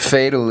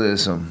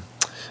 fatalism,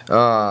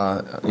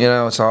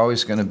 it's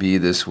always going to be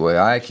this way.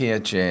 I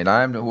can't change.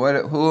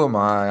 Who am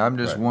I? I'm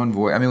just one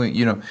voice. I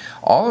mean,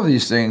 all of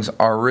these things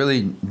are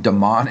really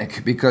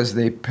demonic because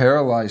they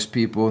paralyze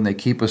people and they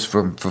keep us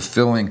from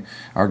fulfilling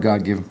our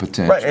God-given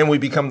potential. Right, and we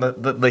become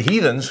the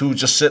heathens who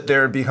just sit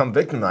there and become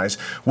victimized,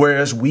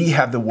 whereas we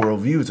have the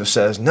worldview that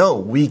says, no,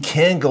 we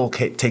can go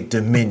take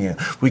dominion.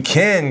 We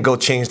can go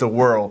change the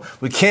world.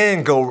 We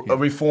can go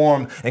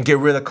reform and get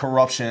rid of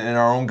corruption in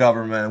our own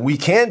government. We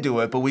can do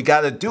it, but we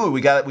got to do it.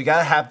 We got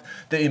to have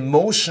the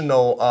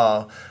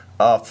emotional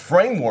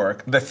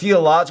framework, the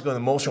theological and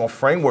emotional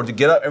framework to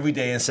get up every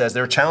day and says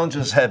there are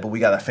challenges ahead, but we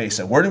got to face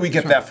it. Where do we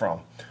get that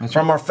from?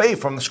 From our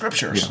faith, from the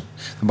scriptures. Yeah.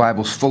 The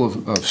Bible's full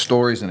of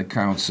stories and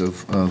accounts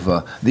of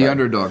the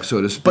underdog,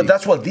 so to speak. But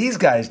that's what these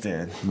guys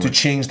did to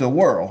change the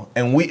world.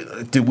 And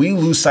did we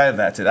lose sight of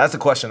that today? That's the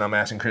question I'm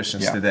asking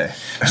Christians today.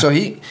 So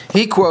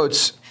he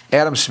quotes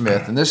Adam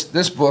Smith in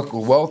this book,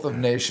 Wealth of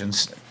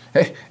Nations.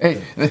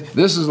 Hey,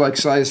 this is like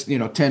size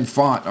 10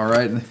 font, all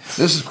right? And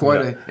this is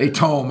quite a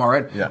tome, all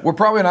right? Yeah. We're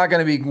probably not going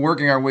to be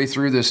working our way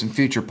through this in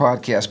future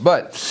podcasts,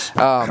 but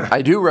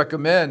I do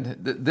recommend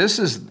that this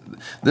is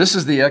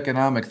the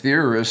economic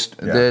theorist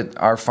that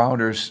our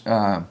founders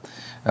cut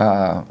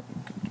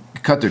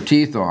their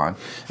teeth on,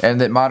 and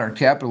that modern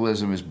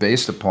capitalism is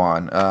based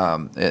upon.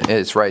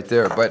 It's right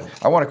there. But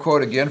I want to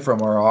quote again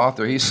from our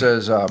author. He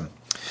says,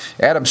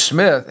 Adam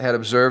Smith had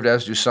observed,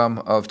 as do some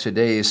of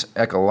today's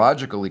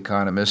ecological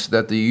economists,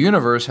 that the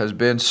universe has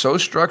been so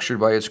structured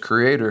by its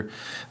creator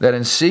that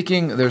in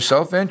seeking their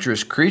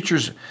self-interest,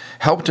 creatures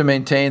help to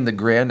maintain the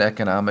grand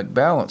economic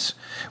balance.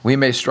 We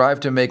may strive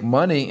to make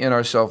money in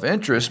our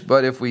self-interest,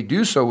 but if we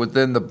do so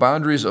within the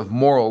boundaries of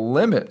moral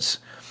limits,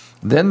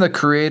 then the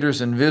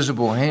Creator's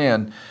invisible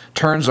hand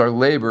turns our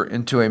labor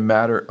into a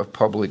matter of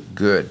public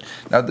good.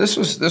 Now, this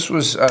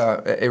was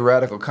a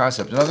radical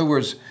concept. In other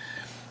words,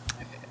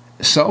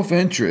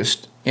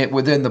 self-interest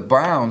within the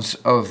bounds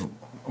of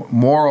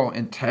moral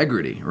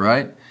integrity,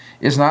 right,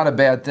 is not a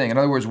bad thing. In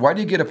other words, why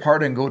do you get up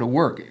hard and go to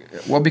work?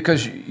 Well,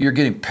 because you're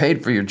getting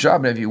paid for your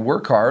job. And if you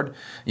work hard,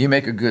 you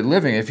make a good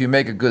living. If you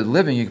make a good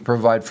living, you can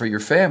provide for your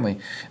family.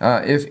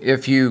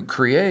 If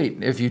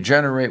you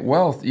generate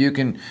wealth, you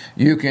can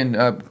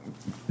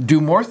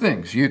do more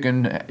things. You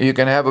can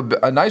have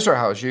a nicer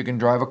house. You can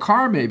drive a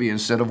car maybe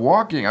instead of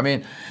walking. I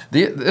mean,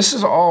 this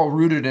is all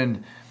rooted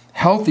in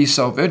healthy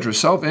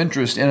self-interest.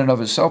 Self-interest in and of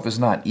itself is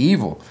not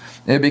evil.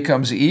 It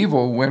becomes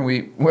evil when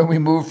we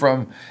move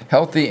from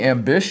healthy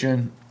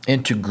ambition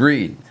into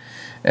greed.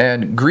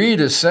 And greed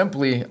is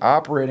simply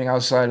operating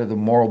outside of the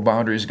moral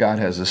boundaries God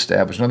has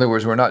established. In other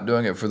words, we're not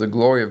doing it for the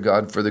glory of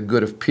God, for the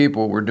good of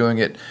people. We're doing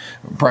it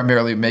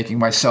primarily making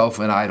myself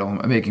an idol,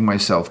 making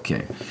myself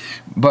king.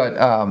 But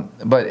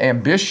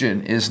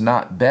ambition is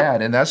not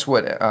bad, and that's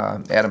what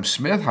Adam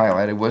Smith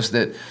highlighted, was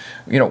that,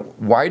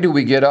 why do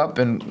we get up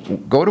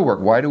and go to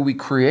work? Why do we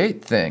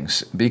create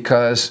things?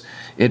 Because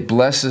it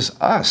blesses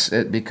us,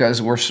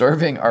 because we're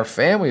serving our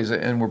families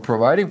and we're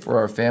providing for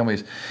our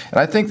families. And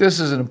I think this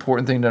is an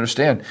important thing to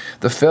understand.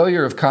 The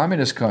failure of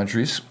communist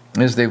countries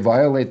is they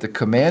violate the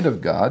command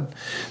of God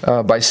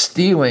by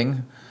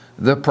stealing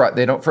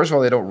they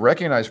don't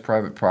recognize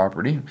private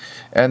property,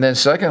 and then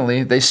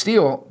secondly, they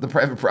steal the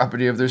private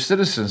property of their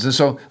citizens. And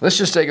so let's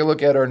just take a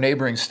look at our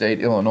neighboring state,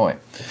 Illinois.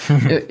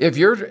 If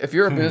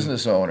you're a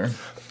business owner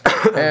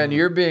and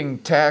you're being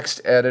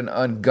taxed at an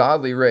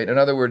ungodly rate, in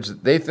other words,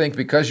 they think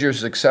because you're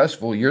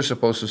successful, you're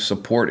supposed to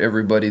support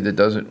everybody that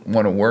doesn't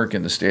want to work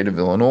in the state of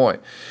Illinois.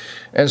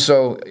 And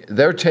so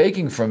they're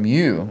taking from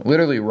you,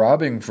 literally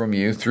robbing from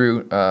you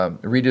through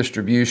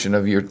redistribution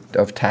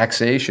of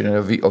taxation and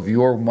of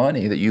your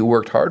money that you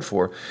worked hard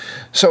for.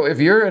 So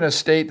if you're in a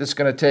state that's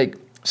going to take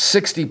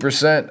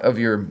 60% of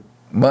your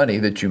money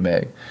that you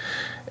make,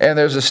 and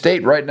there's a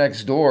state right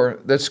next door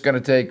that's going to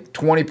take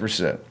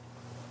 20%,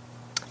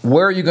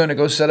 where are you going to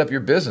go set up your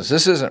business?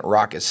 This isn't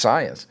rocket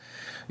science.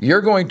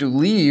 You're going to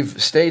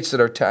leave states that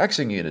are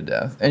taxing you to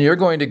death, and you're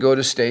going to go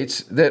to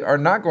states that are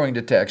not going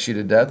to tax you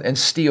to death and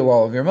steal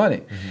all of your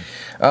money.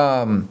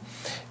 Mm-hmm.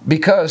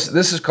 Because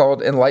this is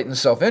called enlightened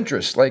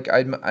self-interest. Like,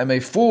 I'm a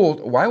fool.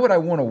 Why would I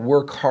want to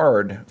work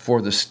hard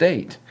for the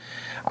state?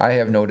 I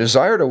have no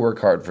desire to work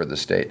hard for the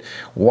state.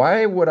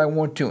 Why would I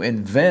want to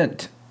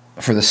invent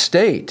for the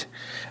state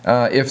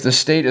if the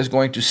state is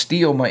going to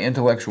steal my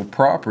intellectual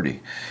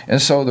property?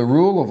 And so the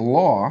rule of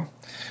law,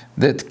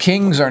 that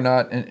kings are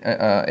not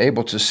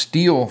able to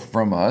steal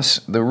from us,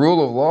 the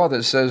rule of law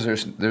that says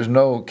there's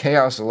no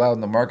chaos allowed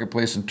in the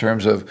marketplace in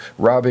terms of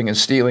robbing and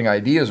stealing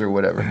ideas or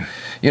whatever.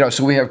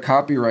 So we have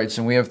copyrights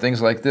and we have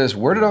things like this.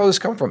 Where did all this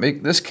come from?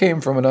 This came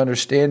from an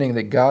understanding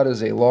that God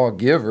is a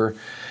lawgiver,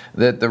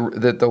 that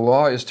the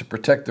law is to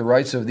protect the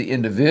rights of the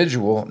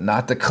individual,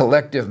 not the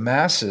collective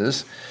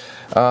masses,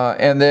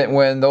 and that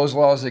when those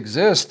laws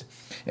exist,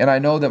 and I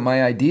know that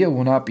my idea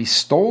will not be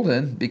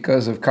stolen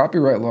because of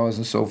copyright laws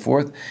and so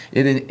forth,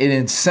 it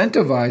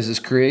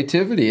incentivizes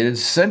creativity. It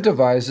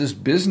incentivizes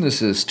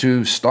businesses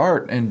to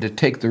start and to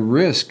take the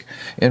risk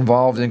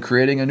involved in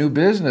creating a new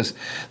business.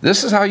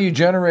 This is how you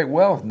generate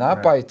wealth,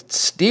 not by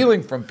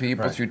stealing from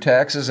people through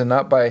taxes, and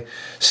not by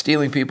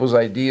stealing people's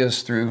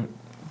ideas through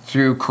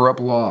corrupt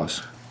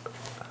laws.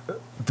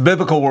 The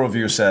biblical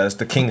worldview says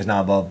the king is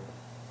not above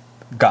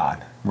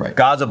God. Right.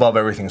 God's above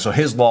everything. So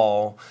his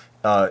law,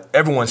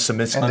 everyone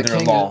submits under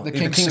the law. The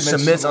king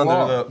submits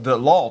under the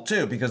law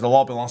too, because the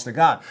law belongs to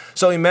God.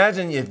 So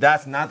imagine if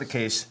that's not the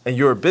case, and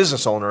you're a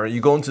business owner,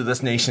 you go into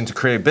this nation to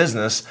create a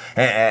business,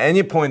 and at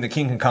any point the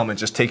king can come and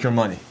just take your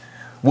money.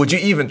 Would you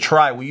even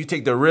try? Will you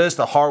take the risk,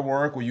 the hard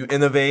work? Will you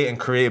innovate and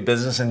create a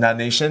business in that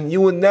nation?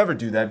 You would never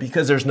do that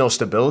because there's no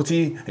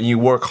stability, and you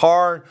work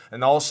hard,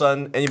 and all of a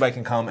sudden anybody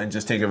can come and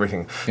just take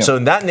everything. Yep. So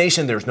in that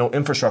nation, there's no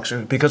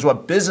infrastructure, because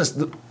what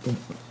business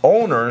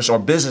owners or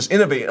business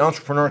innovative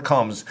entrepreneur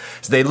comes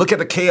is they look at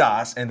the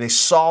chaos and they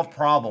solve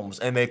problems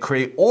and they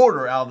create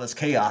order out of this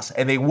chaos,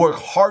 and they work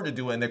hard to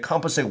do it and they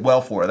compensate well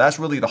for it. That's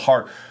really the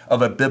heart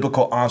of a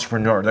biblical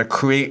entrepreneur. They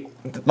create,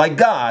 like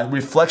God,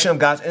 reflection of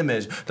God's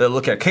image. They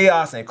look at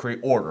chaos and they create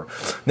order.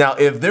 Now,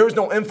 if there's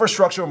no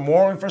infrastructure,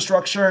 moral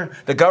infrastructure,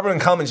 the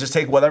government come and just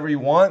take whatever you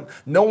want,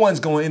 no one's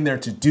going in there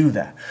to do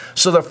that.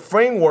 So the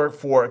framework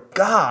for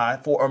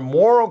God, for a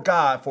moral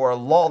God, for a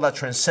law that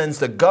transcends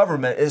the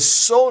government is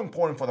so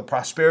important for the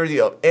prosperity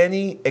of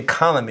any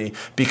economy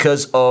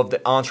because of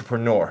the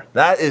entrepreneur.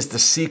 That is the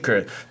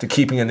secret to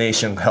keeping a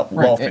nation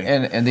wealthy.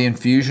 And the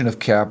infusion of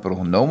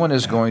capital. No one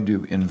is going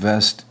to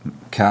invest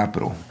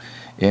capital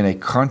in a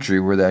country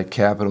where that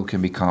capital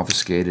can be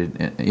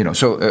confiscated.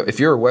 So if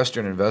you're a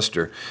Western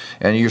investor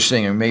and you're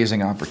seeing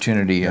amazing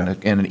opportunity in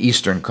an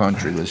Eastern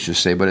country, let's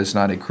just say, but it's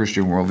not a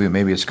Christian worldview,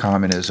 maybe it's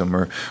communism,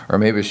 or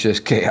maybe it's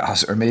just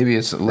chaos, or maybe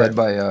it's led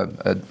by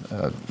a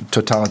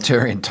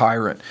totalitarian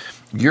tyrant,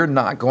 you're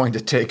not going to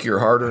take your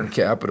hard-earned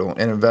capital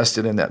and invest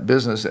it in that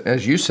business.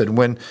 As you said,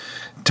 when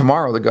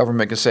tomorrow the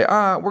government can say,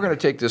 we're going to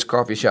take this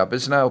coffee shop.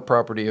 It's now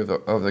property of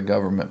the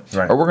government.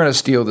 Right. Or we're going to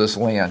steal this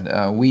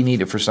land. We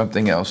need it for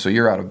something else, so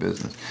you're out of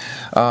business.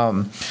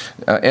 And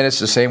it's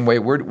the same way.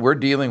 We're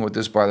dealing with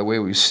this, by the way.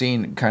 We've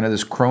seen kind of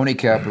this crony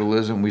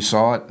capitalism. We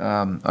saw it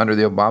under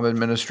the Obama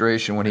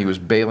administration when he was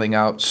bailing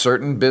out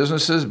certain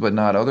businesses, but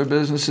not other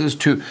businesses.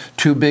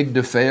 Too big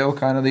to fail,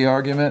 kind of the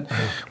argument.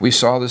 We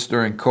saw this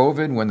during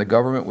COVID when the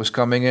government was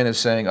coming in and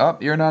saying,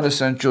 you're not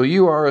essential.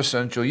 You are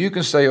essential. You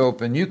can stay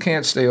open. You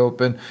can't stay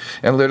open.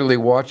 And literally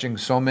watching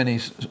so many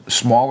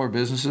smaller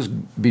businesses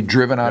be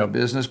driven out of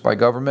business by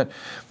government.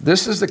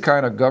 This is the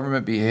kind of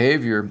government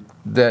behavior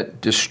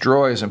that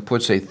destroys and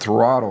puts a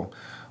throttle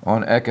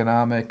on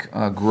economic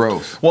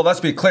growth. Well, let's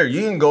be clear.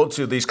 You can go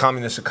to these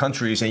communist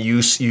countries and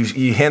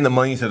you hand the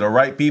money to the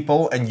right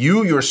people, and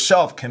you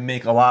yourself can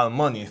make a lot of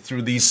money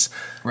through these,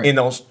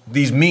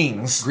 these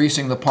means.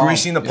 Greasing the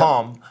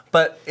palm.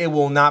 But it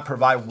will not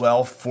provide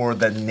wealth for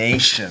the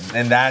nation,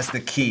 and that's the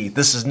key.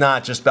 This is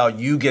not just about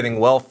you getting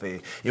wealthy.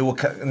 It will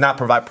not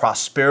provide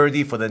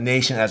prosperity for the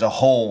nation as a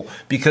whole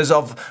because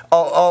of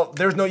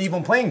there's no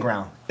even playing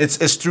ground.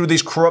 It's through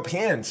these corrupt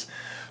hands.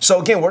 So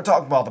again, we're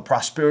talking about the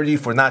prosperity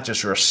for not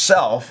just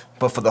yourself,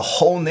 but for the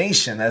whole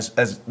nation, as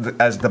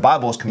the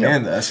Bible has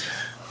commanded us.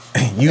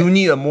 You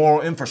need a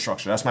moral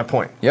infrastructure. That's my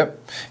point. Yep.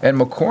 And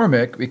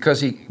McCormick,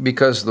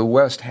 because the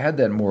West had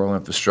that moral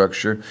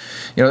infrastructure,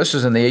 this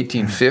was in the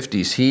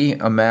 1850s. He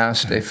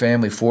amassed a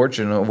family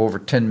fortune of over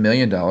 $10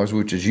 million,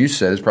 which, as you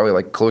said, is probably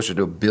like closer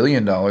to $1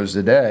 billion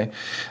today.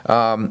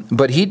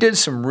 But he did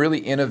some really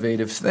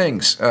innovative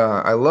things.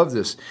 I love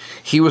this.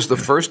 He was the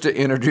first to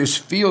introduce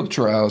field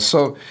trials.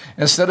 So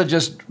instead of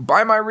just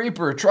buy my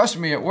reaper, trust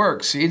me, it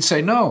works. He'd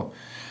say, no,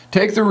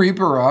 take the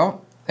reaper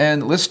out.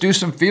 And let's do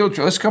some field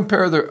trials. Let's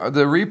compare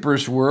the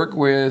reaper's work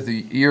with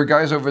your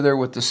guys over there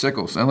with the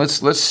sickles, and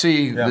let's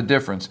see the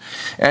difference.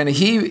 And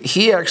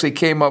he actually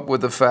came up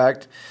with the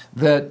fact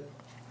that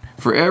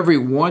for every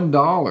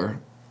 $1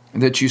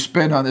 that you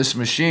spend on this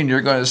machine,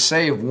 you're going to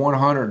save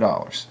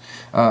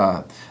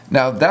 $100.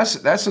 Now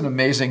that's an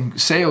amazing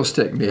sales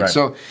technique. Right.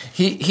 So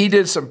he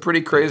did some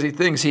pretty crazy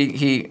things.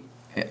 He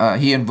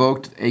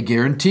invoked a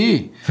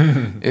guarantee.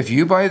 If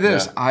you buy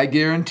this, I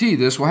guarantee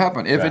this will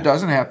happen. If it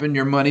doesn't happen,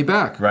 your money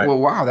back. Right. Well,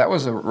 wow, that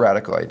was a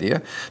radical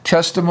idea.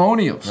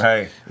 Testimonials.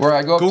 Hey. Where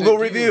I go Google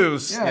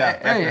reviews.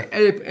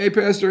 Hey,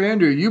 Pastor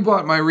Andrew, you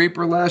bought my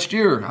reaper last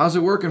year. How's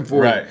it working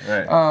for you?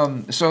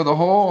 Right. So the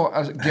whole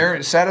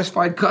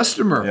satisfied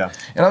customer. Yeah.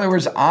 In other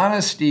words,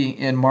 honesty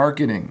in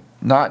marketing,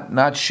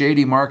 not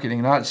shady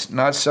marketing, not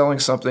selling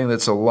something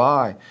that's a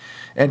lie.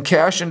 And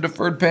cash and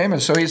deferred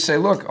payments. So he'd say,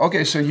 look,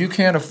 okay, so you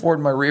can't afford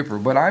my reaper,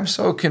 but I'm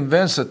so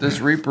convinced that this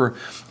reaper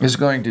is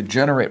going to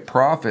generate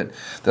profit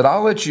that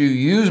I'll let you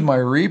use my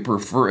reaper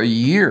for a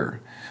year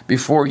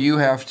before you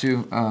have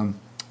to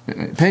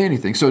pay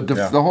anything. So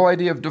the whole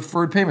idea of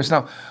deferred payments.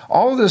 Now,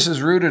 all of this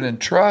is rooted in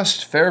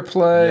trust, fair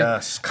play.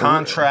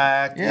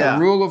 Contract.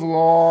 Rule of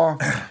law,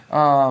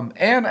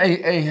 and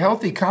a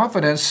healthy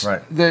confidence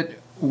that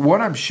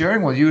what I'm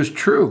sharing with you is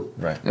true.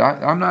 Right.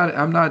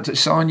 I'm not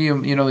selling you,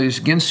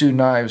 these Ginsu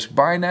knives.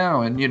 Buy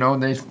now, and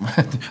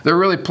they're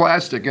really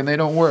plastic and they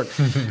don't work.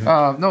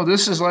 No,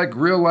 this is like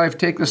real life.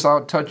 Take this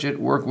out, touch it,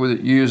 work with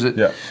it, use it.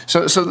 Yeah.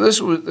 So this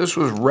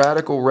was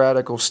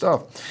radical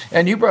stuff.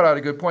 And you brought out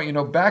a good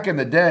point. Back in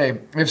the day,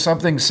 if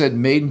something said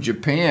made in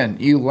Japan,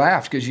 you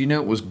laughed because you knew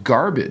it was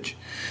garbage.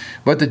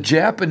 But the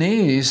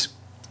Japanese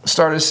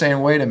started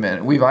saying, wait a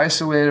minute, we've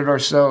isolated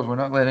ourselves. We're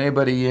not letting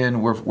anybody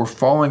in. We're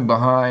falling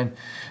behind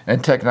in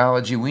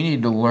technology. We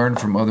need to learn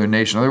from other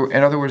nations.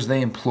 In other words,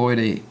 they employed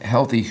a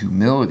healthy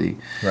humility.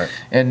 Right.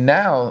 And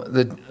now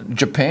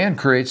Japan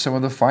creates some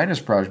of the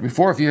finest products.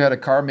 Before, if you had a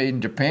car made in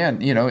Japan,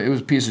 it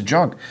was a piece of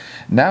junk.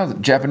 Now, the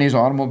Japanese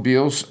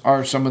automobiles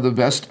are some of the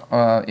best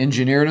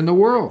engineered in the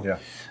world. Yeah.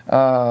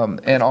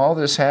 And all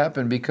this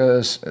happened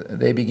because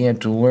they began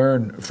to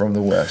learn from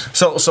the West.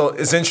 So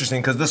it's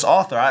interesting because this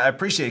author, I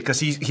appreciate it because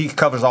he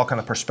covers all kind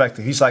of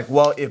perspective. He's like,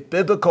 well, if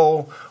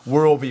biblical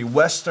worldview,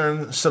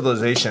 Western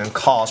civilization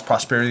caused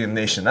prosperity in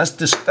the nation,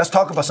 let's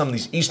talk about some of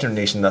these Eastern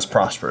nations that's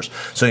prosperous.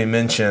 So he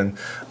mentioned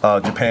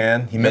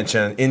Japan, he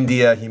mentioned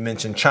India, he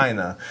mentioned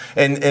China,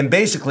 and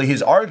basically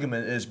his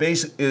argument is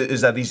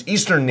that these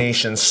Eastern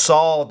nations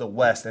saw the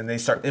West and they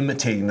start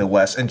imitating the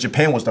West, and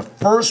Japan was the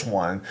first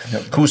one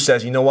who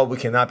says, you know what, we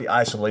cannot be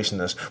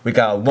isolationists. We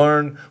got to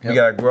learn, we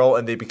got to grow,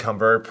 and they become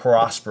very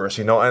prosperous,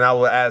 And I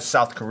will add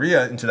South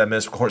Korea into that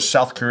mix. Of course,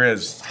 South Korea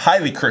is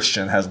highly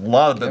Christian, has a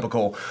lot of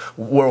biblical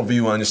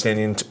worldview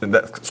understanding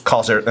that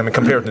calls it,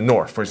 compared to the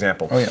North, for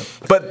example. Oh, yeah.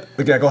 But,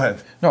 go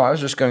ahead. No, I was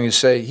just going to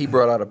say, he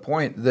brought out a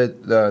point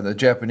that the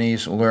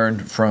Japanese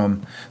learned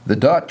from the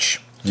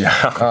Dutch.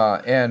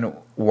 Yeah. And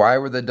why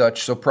were the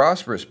Dutch so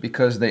prosperous?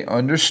 Because they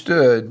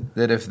understood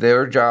that if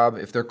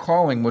their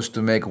calling was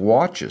to make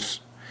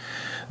watches,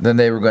 then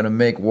they were going to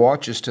make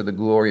watches to the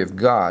glory of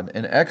God,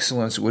 and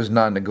excellence was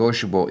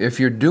non-negotiable. If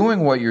you're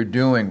doing what you're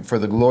doing for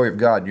the glory of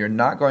God, you're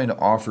not going to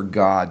offer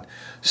God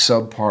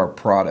subpar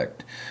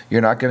product.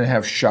 You're not going to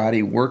have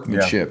shoddy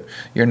workmanship. Yeah.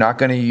 You're not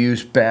going to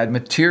use bad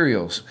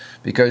materials,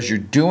 because you're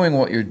doing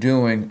what you're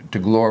doing to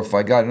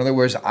glorify God. In other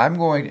words,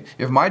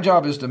 if my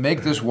job is to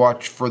make this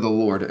watch for the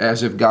Lord,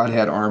 as if God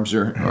had arms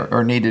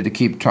or needed to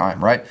keep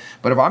time, right?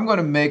 But if I'm going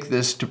to make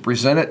this to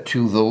present it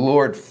to the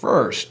Lord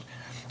first,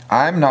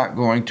 I'm not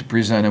going to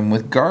present him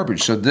with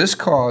garbage. So this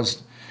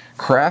caused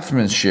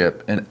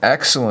craftsmanship and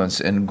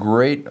excellence and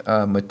great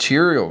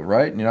material,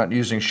 right? You're not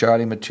using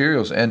shoddy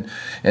materials, and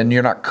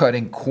you're not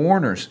cutting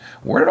corners.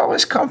 Where did all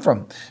this come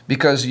from?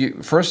 Because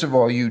first of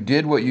all, you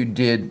did what you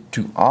did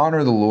to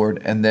honor the Lord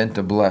and then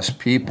to bless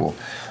people.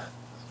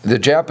 The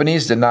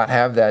Japanese did not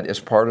have that as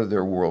part of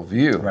their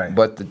worldview, right,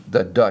 but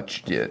the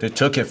Dutch did. They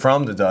took it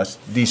from the Dutch.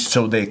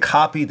 So they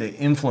copied, they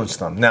influenced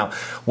them. Now,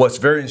 what's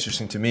very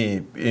interesting to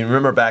me, you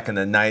remember back in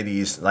the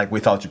 90s, like we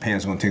thought Japan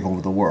was going to take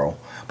over the world,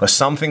 but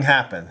something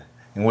happened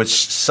in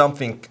which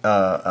something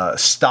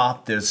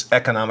stopped this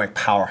economic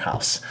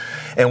powerhouse.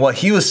 And what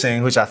he was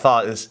saying, which I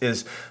thought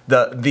is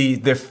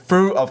the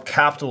fruit of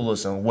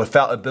capitalism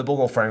without a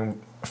biblical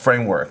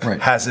framework,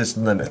 right, has its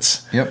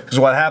limits. Yep. Because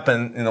what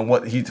happened,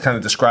 what he kind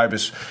of described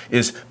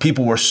is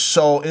people were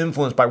so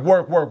influenced by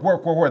work.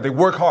 They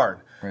work hard.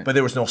 Right. But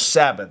there was no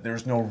Sabbath. There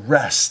was no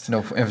rest. No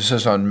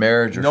emphasis on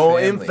marriage or no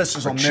family. No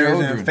emphasis on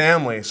marriage and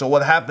family. So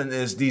what happened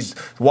is these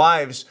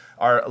wives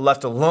are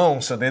left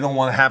alone, so they don't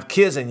want to have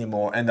kids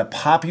anymore. And the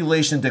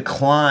population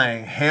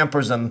decline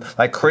hampers them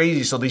like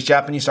crazy. So these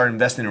Japanese started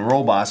investing in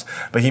robots.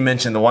 But he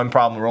mentioned the one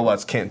problem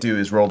robots can't do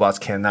is robots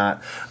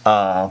cannot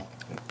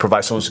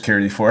provide Social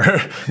Security for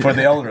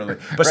the elderly.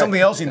 But right, something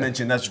else he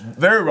mentioned that's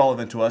very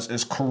relevant to us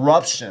is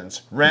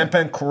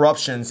rampant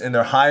corruptions in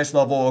their highest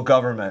level of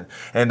government.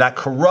 And that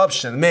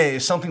corruption, man,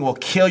 is something will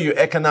kill your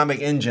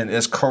economic engine,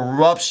 is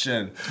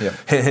corruption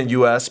in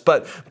U.S.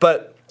 But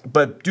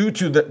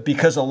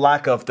because of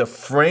lack of the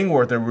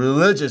framework,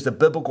 the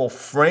biblical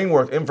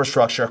framework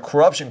infrastructure,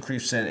 corruption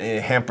creeps in and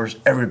it hampers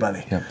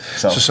everybody. Yeah.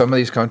 So some of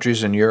these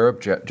countries in Europe,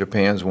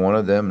 Japan's one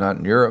of them, not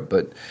in Europe,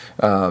 but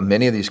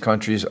many of these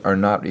countries are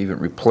not even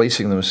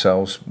replacing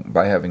themselves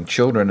by having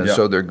children, and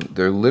so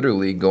they're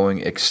literally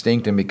going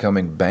extinct and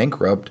becoming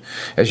bankrupt.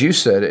 As you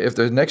said, if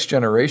the next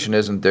generation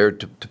isn't there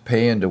to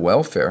pay into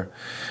welfare,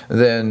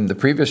 then the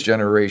previous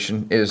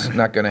generation is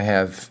not going to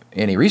have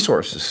any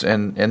resources.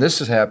 And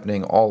this is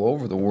happening all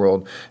over the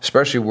world,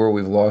 especially where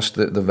we've lost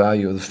the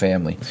value of the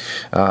family,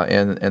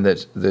 and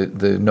that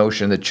the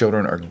notion that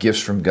children are gifts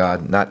from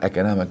God, not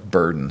economic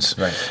burdens.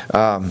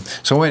 Right.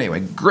 So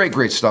anyway,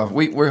 great stuff.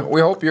 We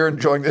hope you're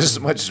enjoying this as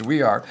much as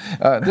we are.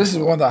 This is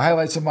one of the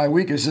highlights of my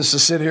week, is just to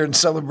sit here and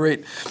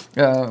celebrate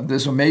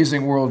this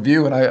amazing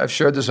worldview. And I've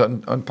shared this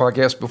on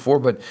podcasts before,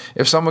 but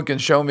if someone can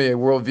show me a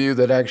worldview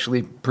that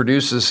actually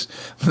produces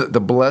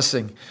the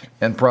blessing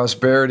and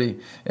prosperity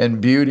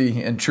and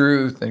beauty and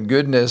truth and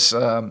goodness,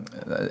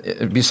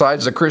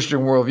 besides the Christian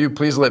worldview,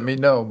 please let me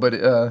know. But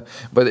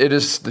it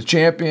is the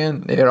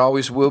champion. It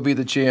always will be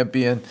the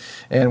champion.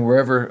 And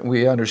wherever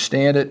we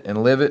understand it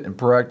and live it and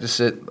practice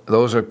it,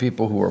 those are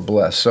people who are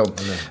blessed. So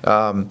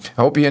I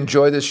hope you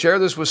enjoy this. Share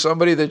this with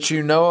somebody that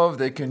you know of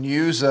that can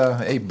use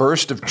a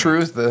burst of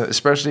truth,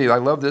 especially, I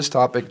love this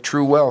topic,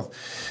 true wealth.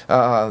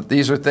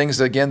 These are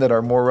things, again, that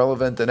are more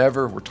relevant than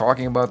ever. We're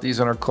talking about these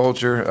in our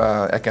culture,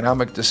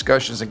 economic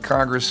discussions in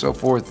Congress, so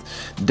forth,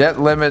 debt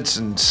limits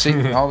and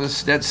all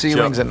this debt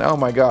ceilings, and oh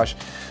my gosh.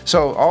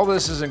 So all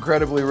this is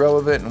incredibly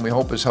relevant, and we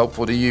hope it's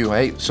helpful to you.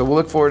 Hey, so we'll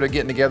look forward to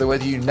getting together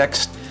with you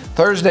next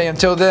Thursday.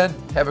 Until then,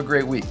 have a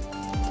great week.